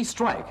upward knee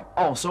strike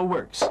also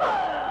works.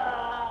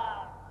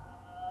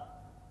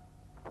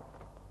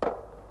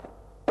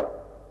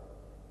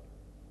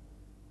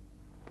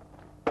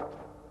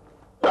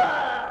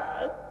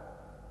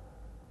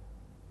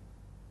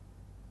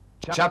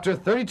 Chapter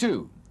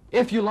 32.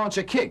 If you launch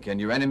a kick and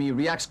your enemy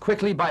reacts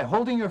quickly by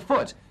holding your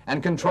foot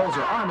and controls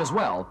your arm as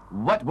well,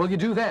 what will you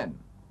do then?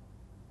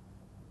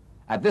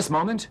 At this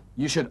moment,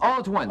 you should all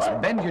at once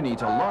bend your knee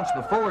to launch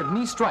the forward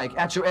knee strike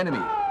at your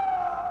enemy.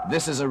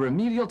 This is a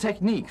remedial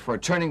technique for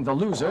turning the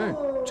loser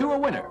to a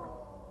winner.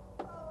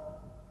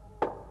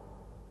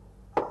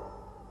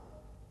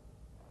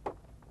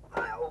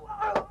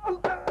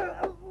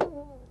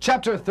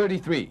 Chapter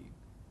 33.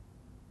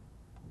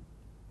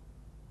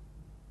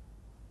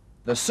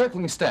 The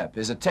circling step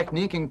is a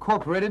technique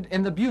incorporated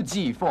in the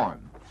Buzi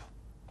form.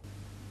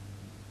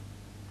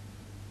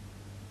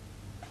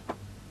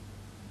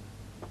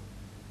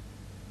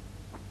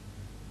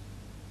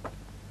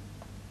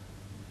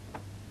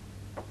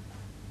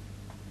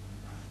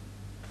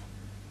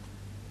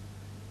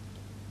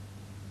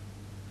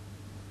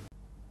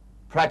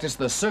 Practice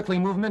the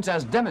circling movement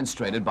as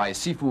demonstrated by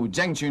Sifu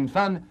Zheng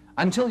Chun-fan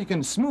until you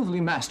can smoothly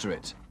master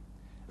it.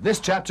 This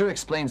chapter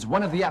explains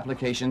one of the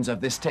applications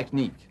of this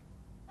technique.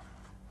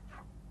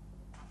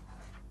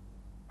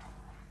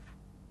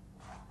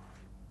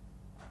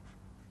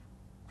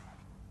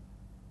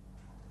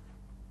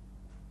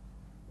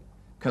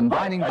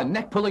 Combining the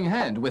neck-pulling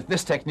hand with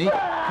this technique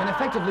can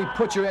effectively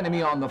put your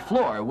enemy on the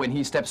floor when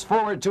he steps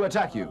forward to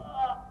attack you.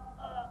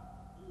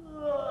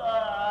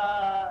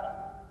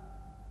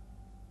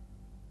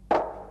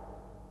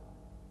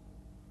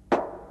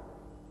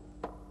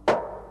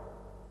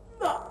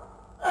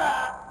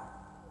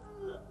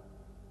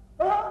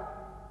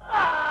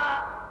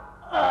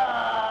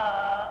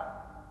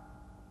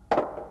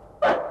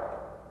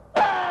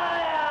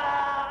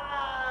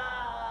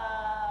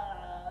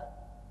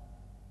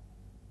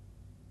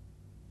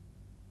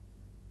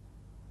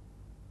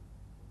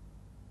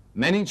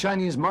 Many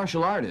Chinese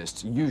martial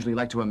artists usually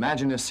like to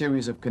imagine a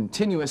series of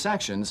continuous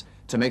actions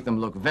to make them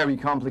look very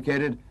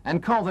complicated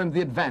and call them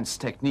the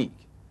advanced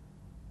technique.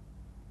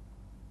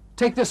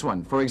 Take this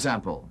one, for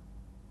example.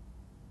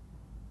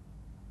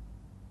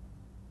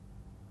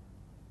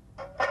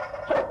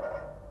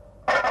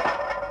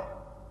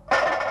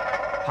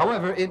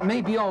 However, it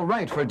may be all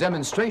right for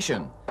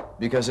demonstration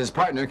because his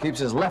partner keeps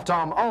his left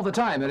arm all the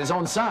time at his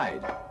own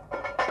side.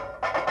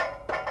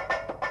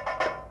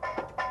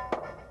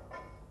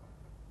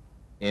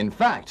 In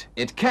fact,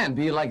 it can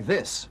be like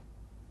this.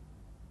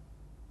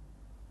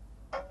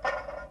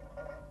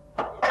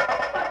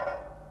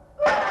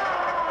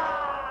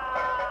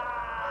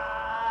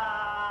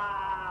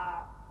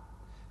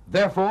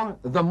 Therefore,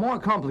 the more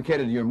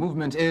complicated your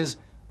movement is,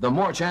 the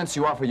more chance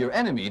you offer your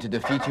enemy to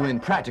defeat you in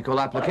practical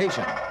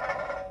application.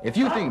 If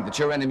you think that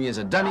your enemy is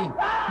a dummy,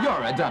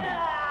 you're a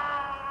dummy.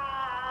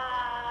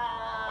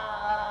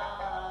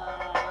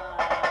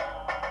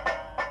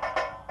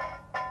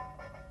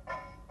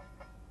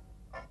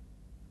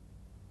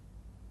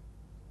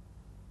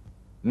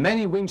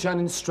 Many Wing Chun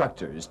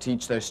instructors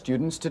teach their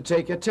students to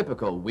take a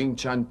typical Wing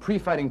Chun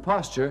pre-fighting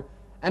posture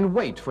and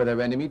wait for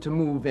their enemy to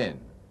move in.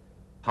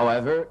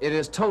 However, it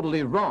is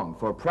totally wrong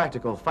for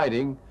practical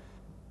fighting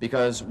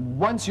because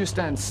once you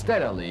stand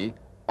steadily,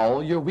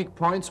 all your weak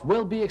points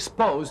will be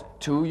exposed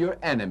to your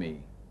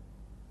enemy.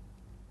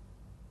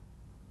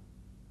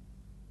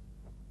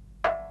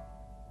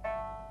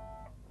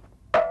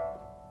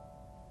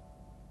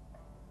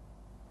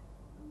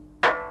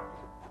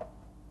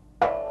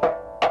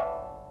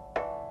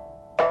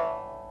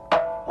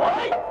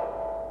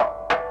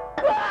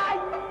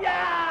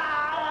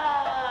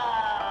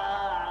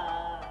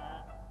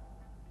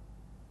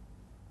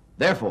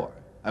 Therefore,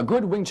 a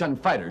good Wing Chun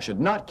fighter should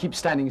not keep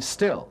standing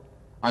still.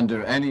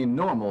 Under any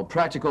normal,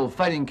 practical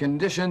fighting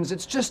conditions,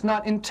 it's just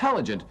not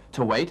intelligent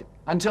to wait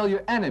until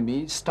your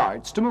enemy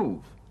starts to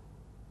move.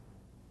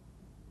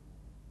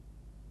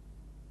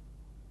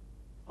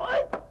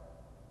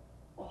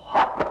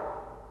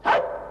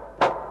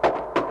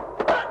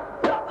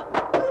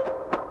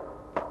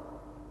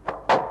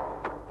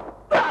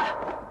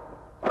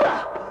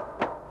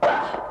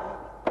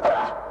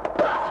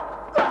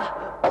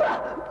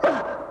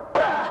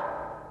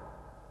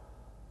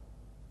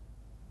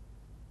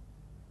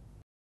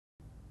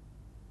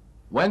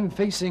 When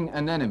facing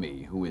an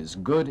enemy who is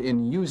good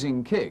in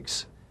using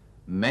kicks,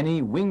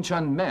 many Wing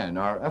Chun men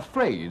are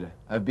afraid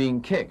of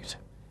being kicked,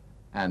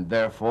 and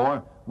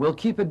therefore will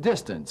keep a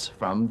distance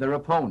from their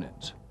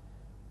opponent.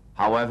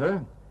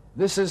 However,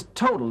 this is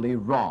totally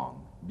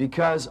wrong,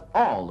 because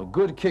all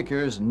good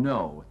kickers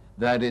know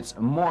that it's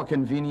more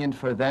convenient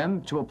for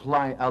them to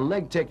apply a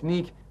leg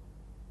technique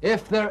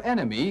if their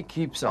enemy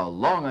keeps a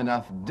long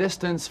enough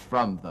distance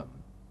from them.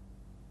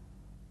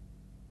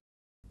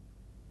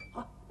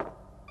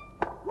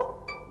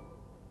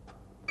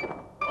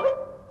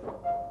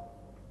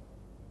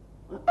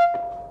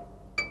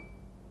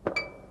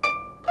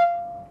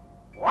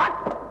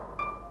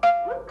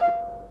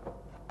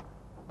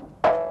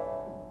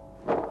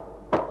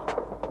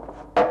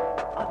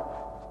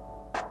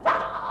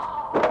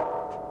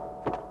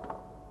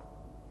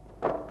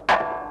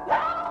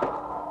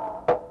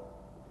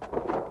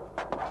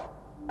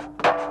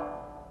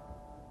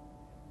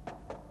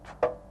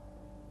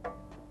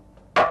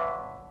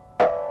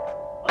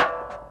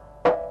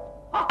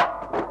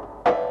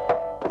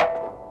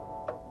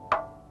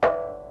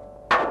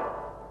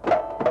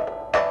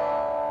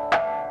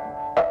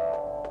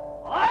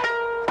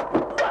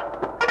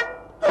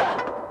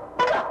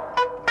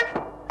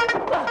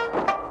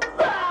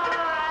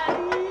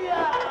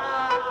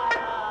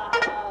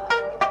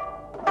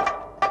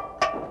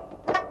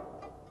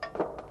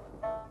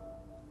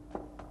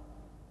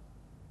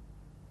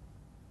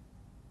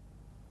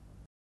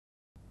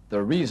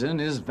 The reason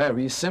is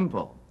very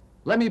simple.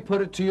 Let me put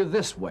it to you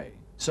this way.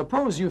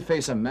 Suppose you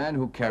face a man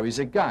who carries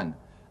a gun.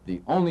 The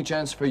only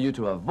chance for you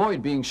to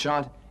avoid being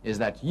shot is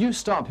that you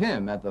stop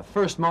him at the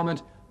first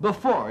moment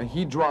before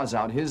he draws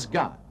out his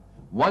gun.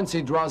 Once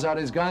he draws out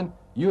his gun,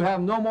 you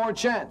have no more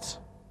chance.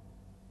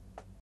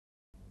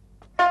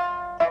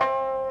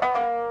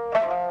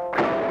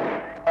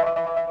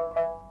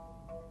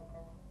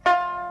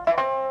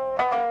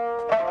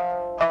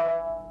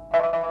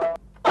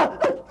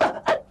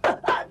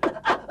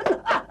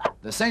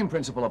 The same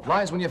principle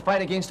applies when you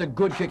fight against a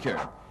good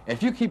kicker.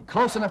 If you keep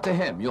close enough to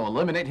him, you'll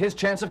eliminate his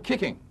chance of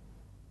kicking.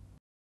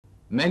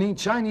 Many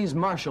Chinese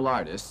martial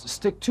artists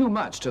stick too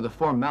much to the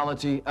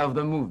formality of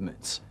the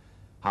movements.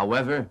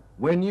 However,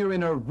 when you're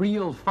in a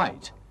real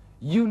fight,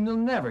 you'll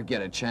never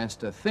get a chance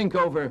to think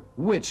over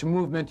which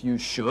movement you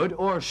should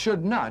or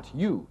should not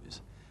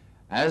use,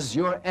 as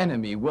your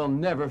enemy will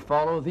never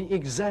follow the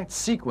exact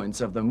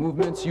sequence of the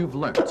movements you've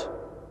learnt.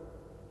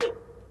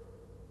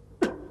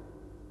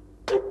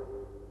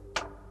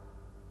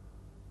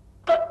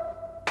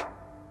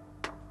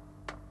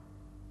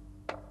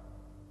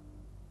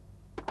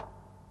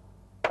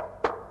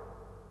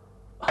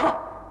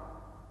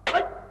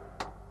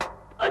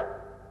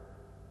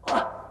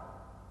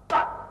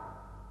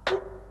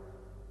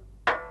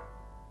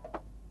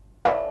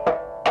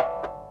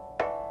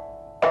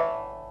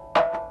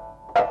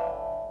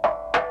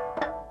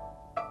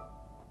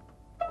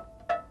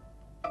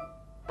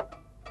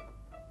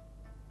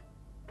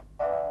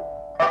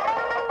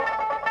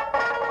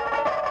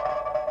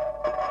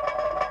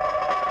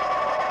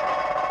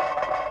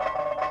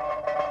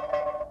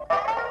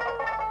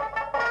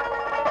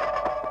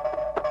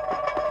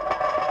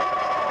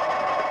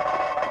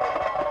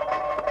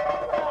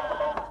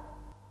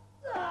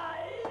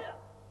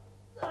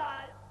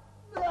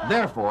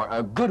 Therefore,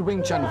 a good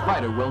Wing Chun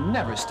fighter will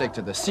never stick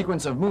to the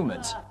sequence of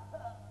movements,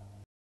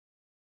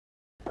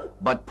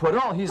 but put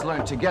all he's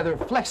learned together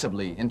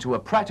flexibly into a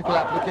practical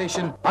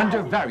application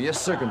under various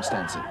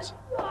circumstances.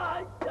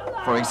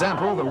 For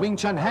example, the Wing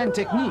Chun hand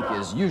technique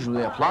is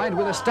usually applied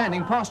with a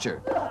standing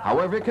posture.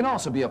 However, it can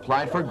also be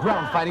applied for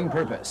ground fighting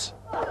purpose.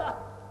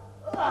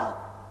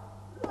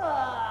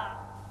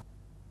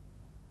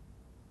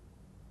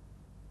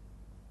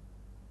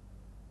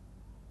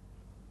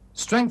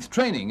 Strength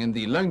training in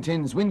the Leung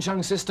Tin's Wing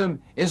Chun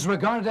system is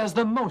regarded as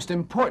the most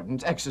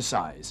important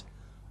exercise.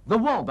 The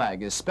wall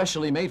bag is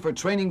specially made for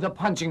training the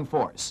punching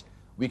force.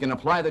 We can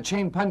apply the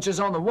chain punches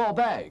on the wall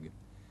bag.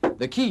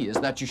 The key is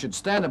that you should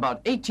stand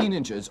about 18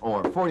 inches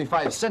or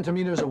 45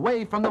 centimeters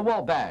away from the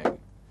wall bag.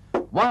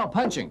 While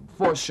punching,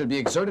 force should be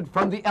exerted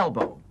from the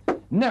elbow.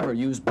 Never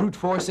use brute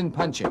force in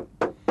punching.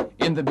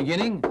 In the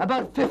beginning,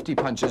 about 50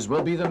 punches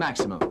will be the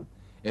maximum.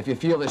 If you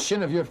feel the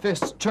shin of your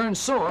fists turn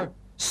sore,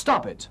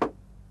 stop it.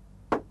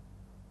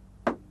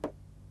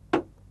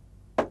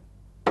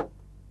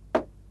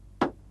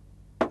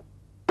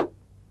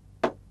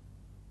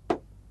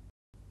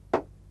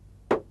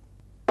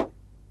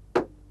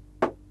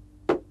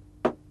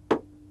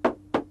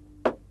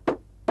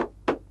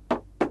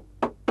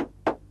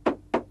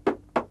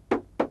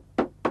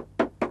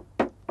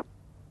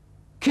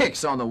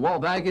 kicks on the wall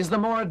bag is the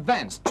more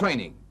advanced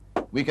training.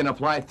 We can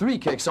apply 3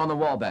 kicks on the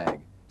wall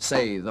bag.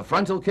 Say the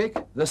frontal kick,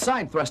 the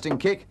side thrusting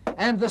kick,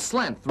 and the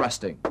slant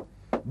thrusting.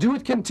 Do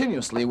it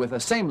continuously with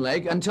the same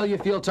leg until you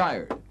feel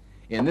tired.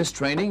 In this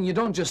training, you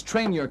don't just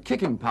train your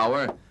kicking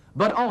power,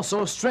 but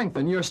also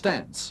strengthen your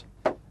stance.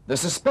 The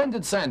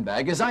suspended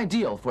sandbag is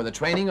ideal for the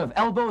training of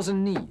elbows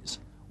and knees.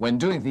 When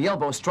doing the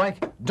elbow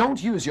strike,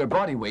 don't use your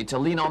body weight to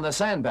lean on the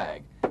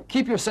sandbag.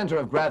 Keep your center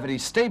of gravity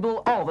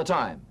stable all the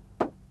time.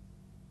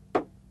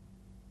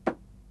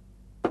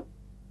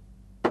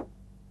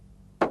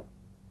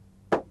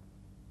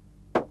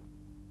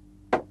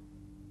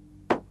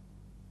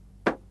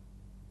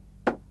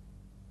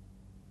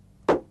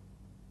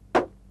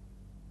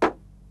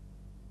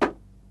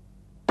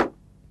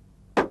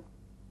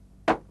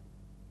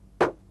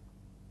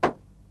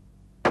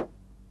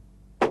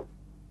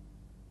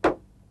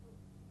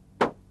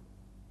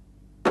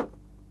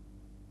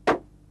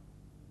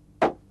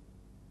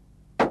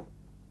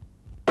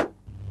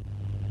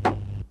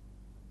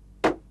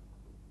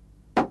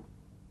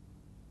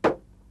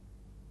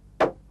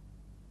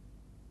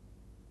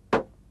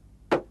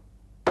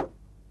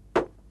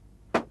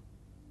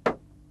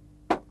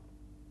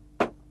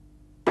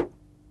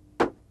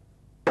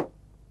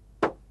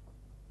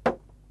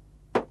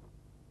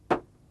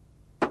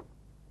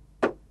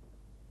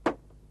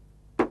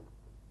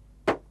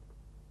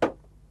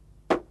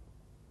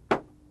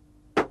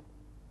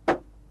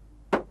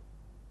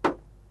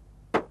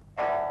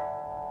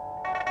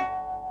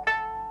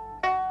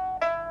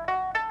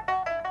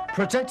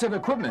 Protective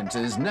equipment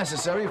is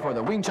necessary for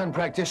the Wing Chun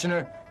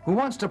practitioner who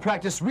wants to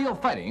practice real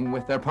fighting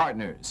with their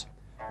partners.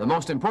 The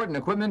most important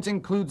equipment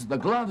includes the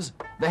gloves,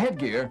 the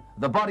headgear,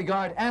 the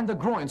bodyguard, and the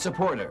groin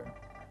supporter.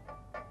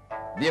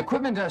 The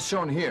equipment as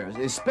shown here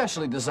is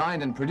specially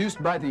designed and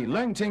produced by the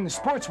Leungting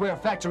Sportswear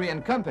Factory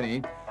and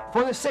Company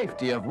for the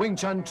safety of Wing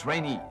Chun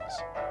trainees.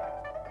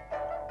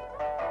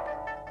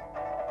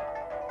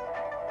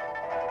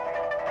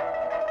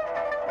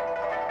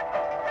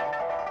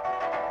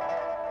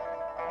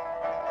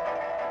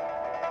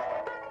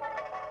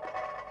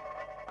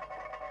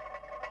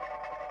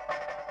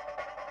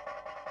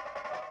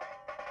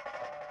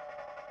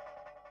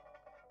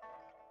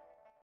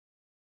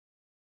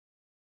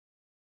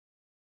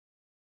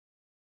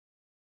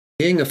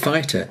 Being a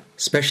fighter,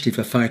 especially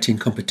for fighting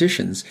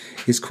competitions,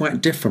 is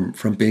quite different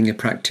from being a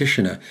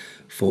practitioner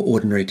for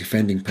ordinary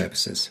defending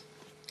purposes.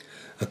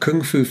 A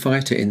kung fu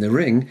fighter in the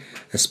ring,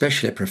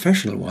 especially a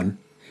professional one,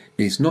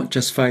 needs not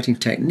just fighting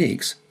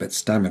techniques, but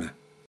stamina.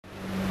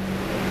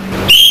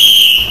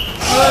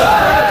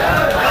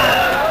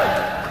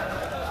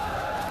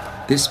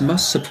 This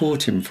must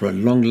support him for a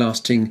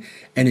long-lasting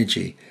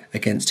energy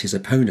against his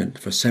opponent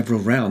for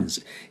several rounds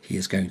he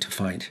is going to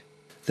fight.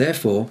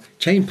 Therefore,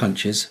 chain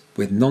punches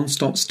with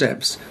non-stop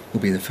steps will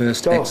be the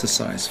first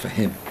exercise for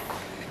him.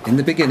 In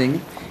the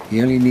beginning,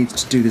 he only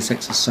needs to do this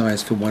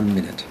exercise for 1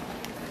 minute.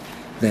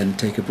 Then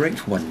take a break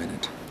for 1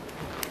 minute.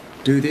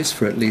 Do this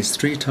for at least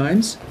 3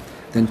 times,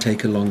 then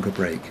take a longer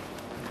break.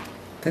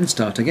 Then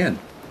start again.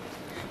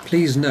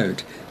 Please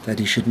note that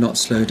he should not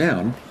slow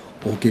down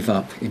or give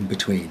up in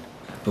between.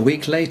 A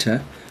week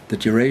later, the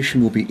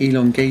duration will be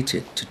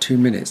elongated to 2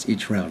 minutes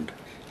each round,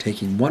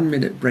 taking 1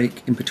 minute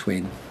break in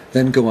between.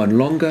 Then go on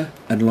longer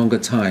and longer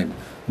time,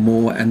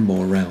 more and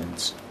more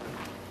rounds.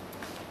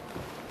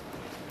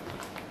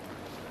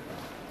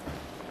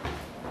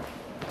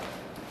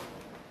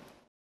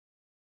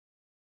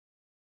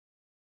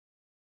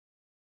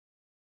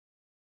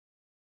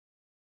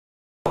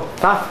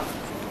 A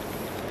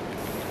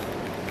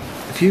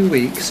few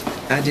weeks,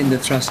 add in the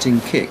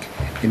thrusting kick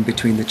in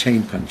between the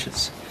chain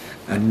punches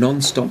and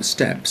non-stop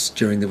steps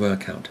during the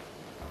workout.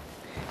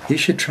 He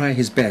should try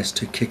his best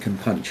to kick and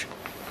punch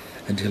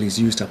until he's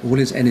used up all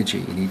his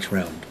energy in each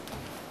round.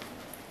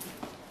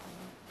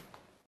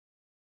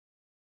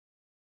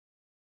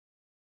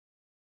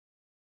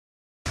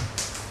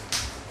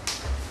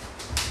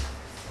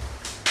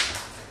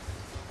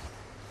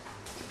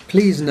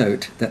 Please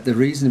note that the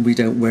reason we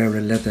don't wear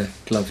a leather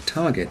glove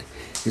target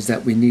is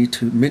that we need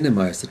to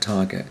minimize the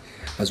target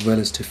as well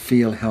as to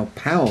feel how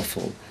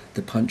powerful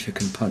the puncher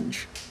can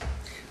punch.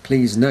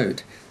 Please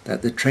note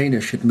that the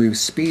trainer should move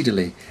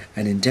speedily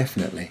and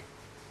indefinitely.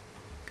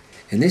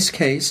 In this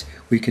case,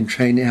 we can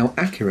train how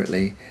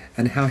accurately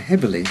and how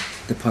heavily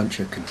the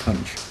puncher can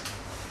punch.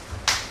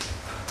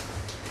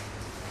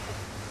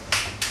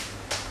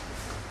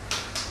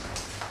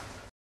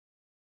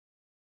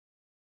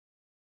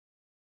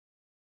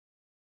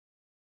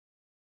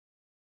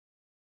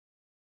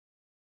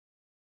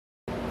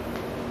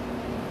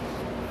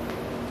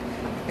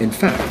 In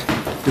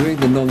fact, doing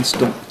the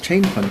non-stop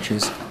chain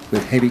punches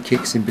with heavy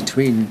kicks in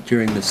between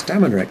during the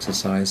stamina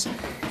exercise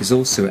is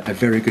also a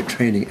very good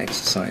training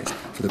exercise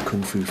for the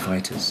Kung Fu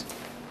fighters.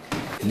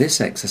 In this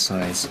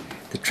exercise,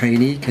 the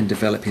trainee can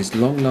develop his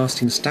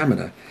long-lasting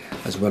stamina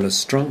as well as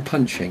strong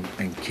punching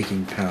and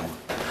kicking power.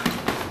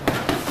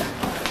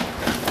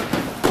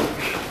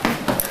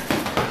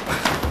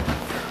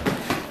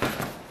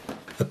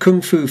 A kung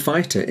fu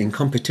fighter in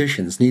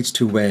competitions needs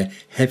to wear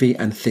heavy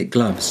and thick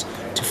gloves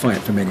to fight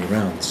for many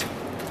rounds.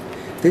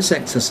 This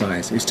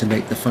exercise is to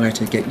make the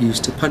fighter get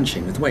used to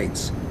punching with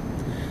weights.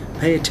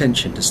 Pay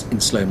attention in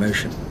slow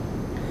motion.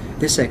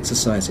 This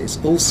exercise is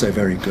also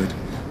very good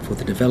for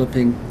the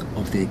developing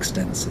of the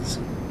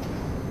extensors.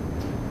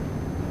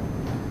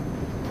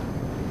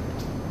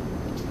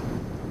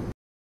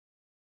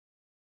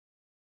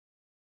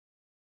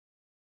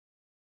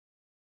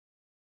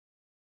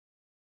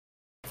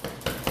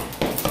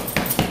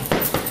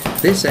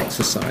 This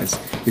exercise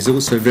is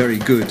also very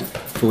good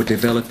for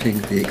developing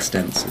the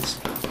extensors.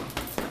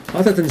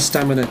 Other than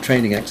stamina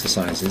training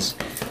exercises,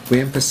 we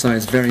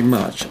emphasize very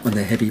much on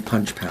the heavy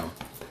punch power.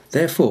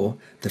 Therefore,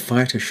 the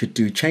fighter should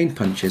do chain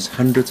punches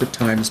hundreds of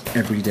times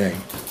every day.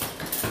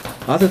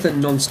 Other than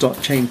non-stop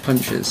chain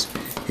punches,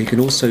 he can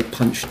also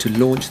punch to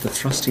launch the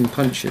thrusting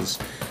punches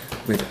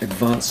with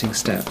advancing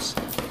steps.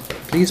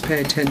 Please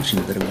pay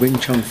attention that a Wing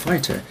Chun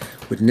fighter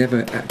would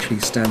never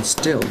actually stand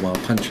still while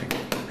punching.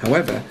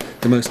 However,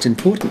 the most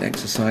important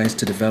exercise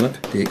to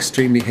develop the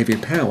extremely heavy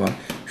power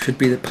should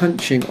be the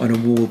punching on a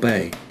wall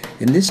bay.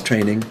 In this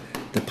training,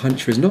 the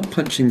puncher is not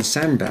punching the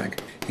sandbag,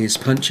 he is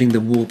punching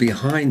the wall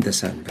behind the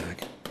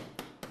sandbag.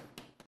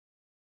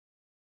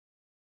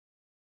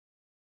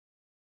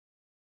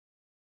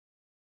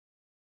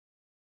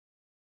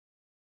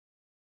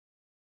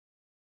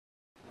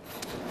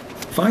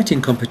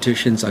 Fighting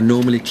competitions are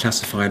normally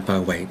classified by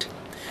weight.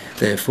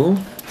 Therefore,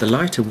 the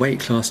lighter weight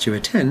class you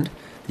attend,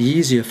 the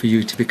easier for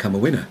you to become a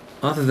winner.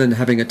 Other than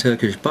having a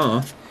Turkish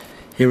bath,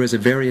 here is a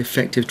very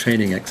effective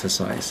training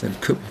exercise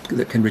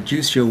that can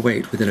reduce your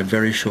weight within a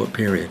very short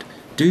period.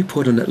 Do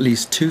put on at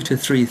least 2 to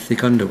 3 thick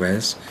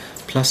underwears,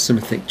 plus some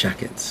thick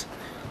jackets.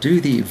 Do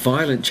the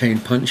violent chain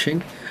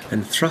punching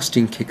and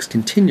thrusting kicks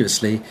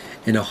continuously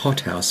in a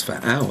hothouse for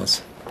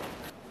hours.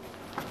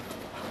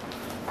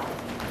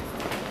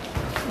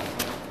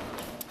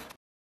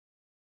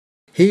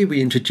 Here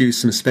we introduce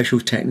some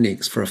special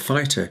techniques for a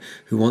fighter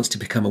who wants to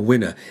become a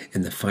winner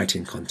in the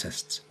fighting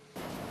contests.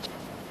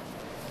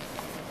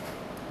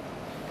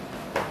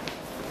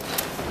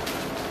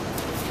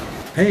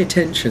 Pay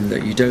attention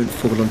that you don't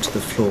fall onto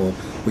the floor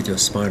with your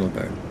spinal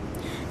bone.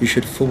 You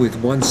should fall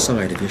with one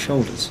side of your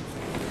shoulders.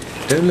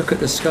 Don't look at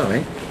the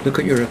sky, look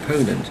at your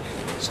opponent,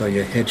 so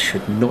your head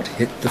should not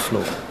hit the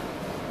floor.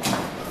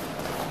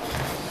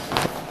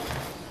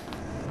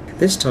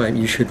 This time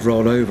you should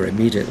roll over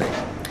immediately.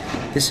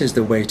 This is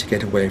the way to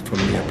get away from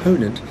the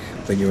opponent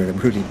when you're in a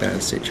really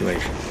bad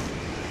situation.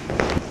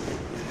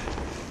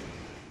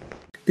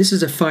 This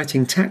is a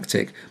fighting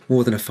tactic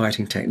more than a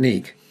fighting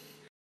technique.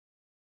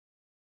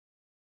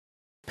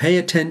 Pay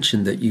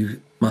attention that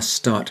you must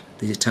start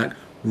the attack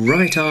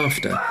right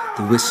after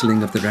the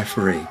whistling of the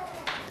referee.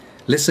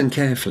 Listen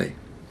carefully.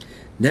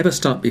 Never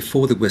start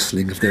before the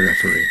whistling of the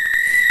referee.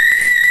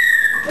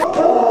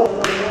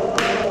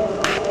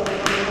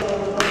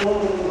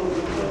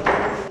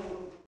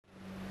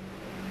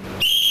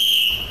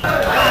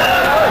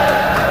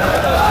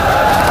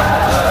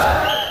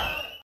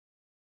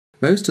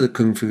 Most of the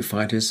Kung Fu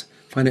fighters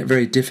find it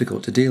very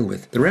difficult to deal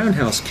with. The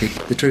roundhouse kick,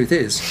 the truth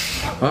is,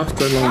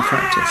 after a long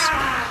practice,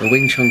 a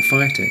Wing Chun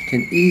fighter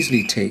can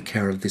easily take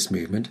care of this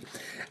movement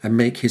and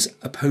make his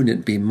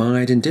opponent be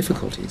mired in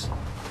difficulties.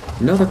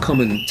 Another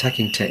common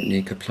attacking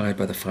technique applied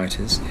by the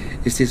fighters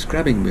is this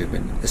grabbing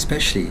movement,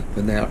 especially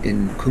when they are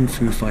in Kung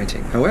Fu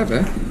fighting.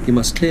 However, you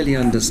must clearly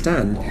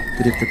understand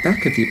that if the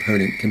back of the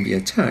opponent can be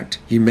attacked,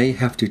 you may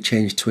have to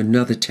change to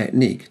another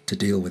technique to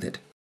deal with it.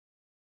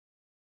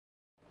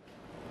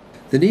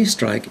 The knee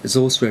strike is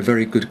also a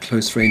very good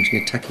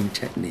close-ranging attacking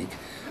technique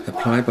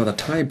applied by the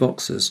Thai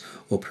boxers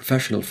or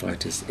professional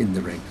fighters in the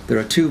ring. There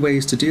are 2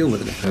 ways to deal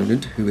with an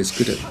opponent who is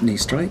good at knee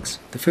strikes.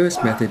 The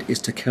first method is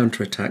to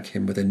counter-attack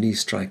him with a knee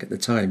strike at the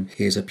time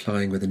he is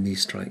applying with a knee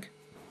strike.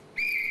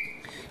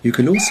 You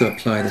can also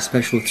apply the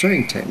special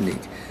throwing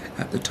technique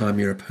at the time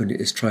your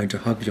opponent is trying to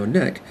hug your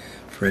neck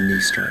for a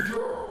knee strike.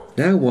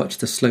 Now watch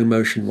the slow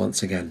motion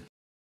once again.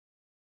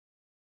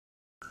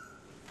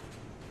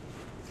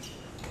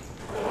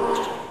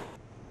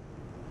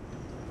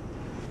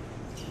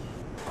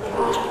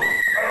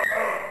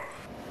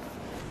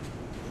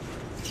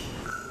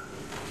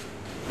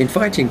 In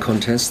fighting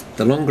contests,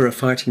 the longer a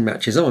fighting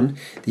match is on,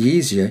 the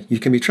easier you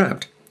can be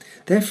trapped.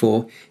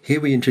 Therefore, here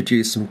we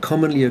introduce some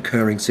commonly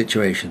occurring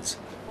situations.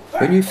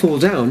 When you fall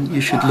down, you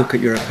should look at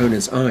your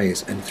opponent's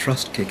eyes and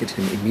thrust kick at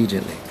him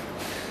immediately.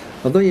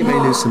 Although you may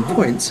lose some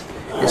points,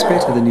 it's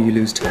better than you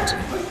lose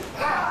totally.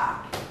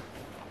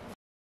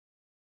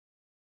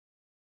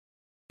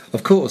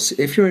 Of course,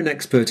 if you're an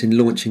expert in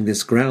launching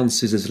this ground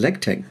scissors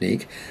leg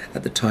technique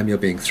at the time you're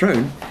being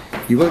thrown,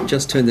 you won't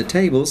just turn the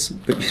tables,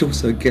 but you'll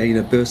also gain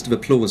a burst of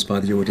applause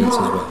by the audience as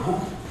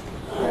well.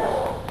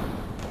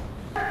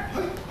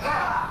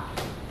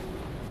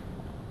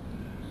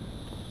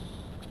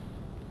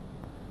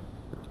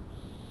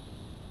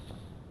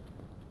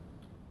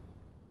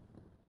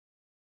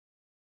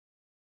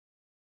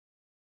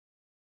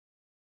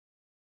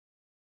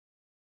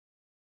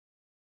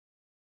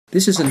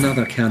 This is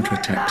another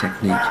counter-attack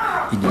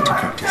technique you need to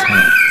practice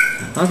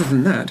hard. Other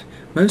than that,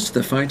 most of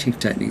the fighting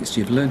techniques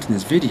you've learnt in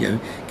this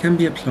video can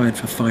be applied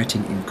for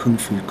fighting in Kung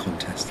Fu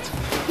contests.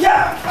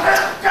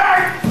 Yeah!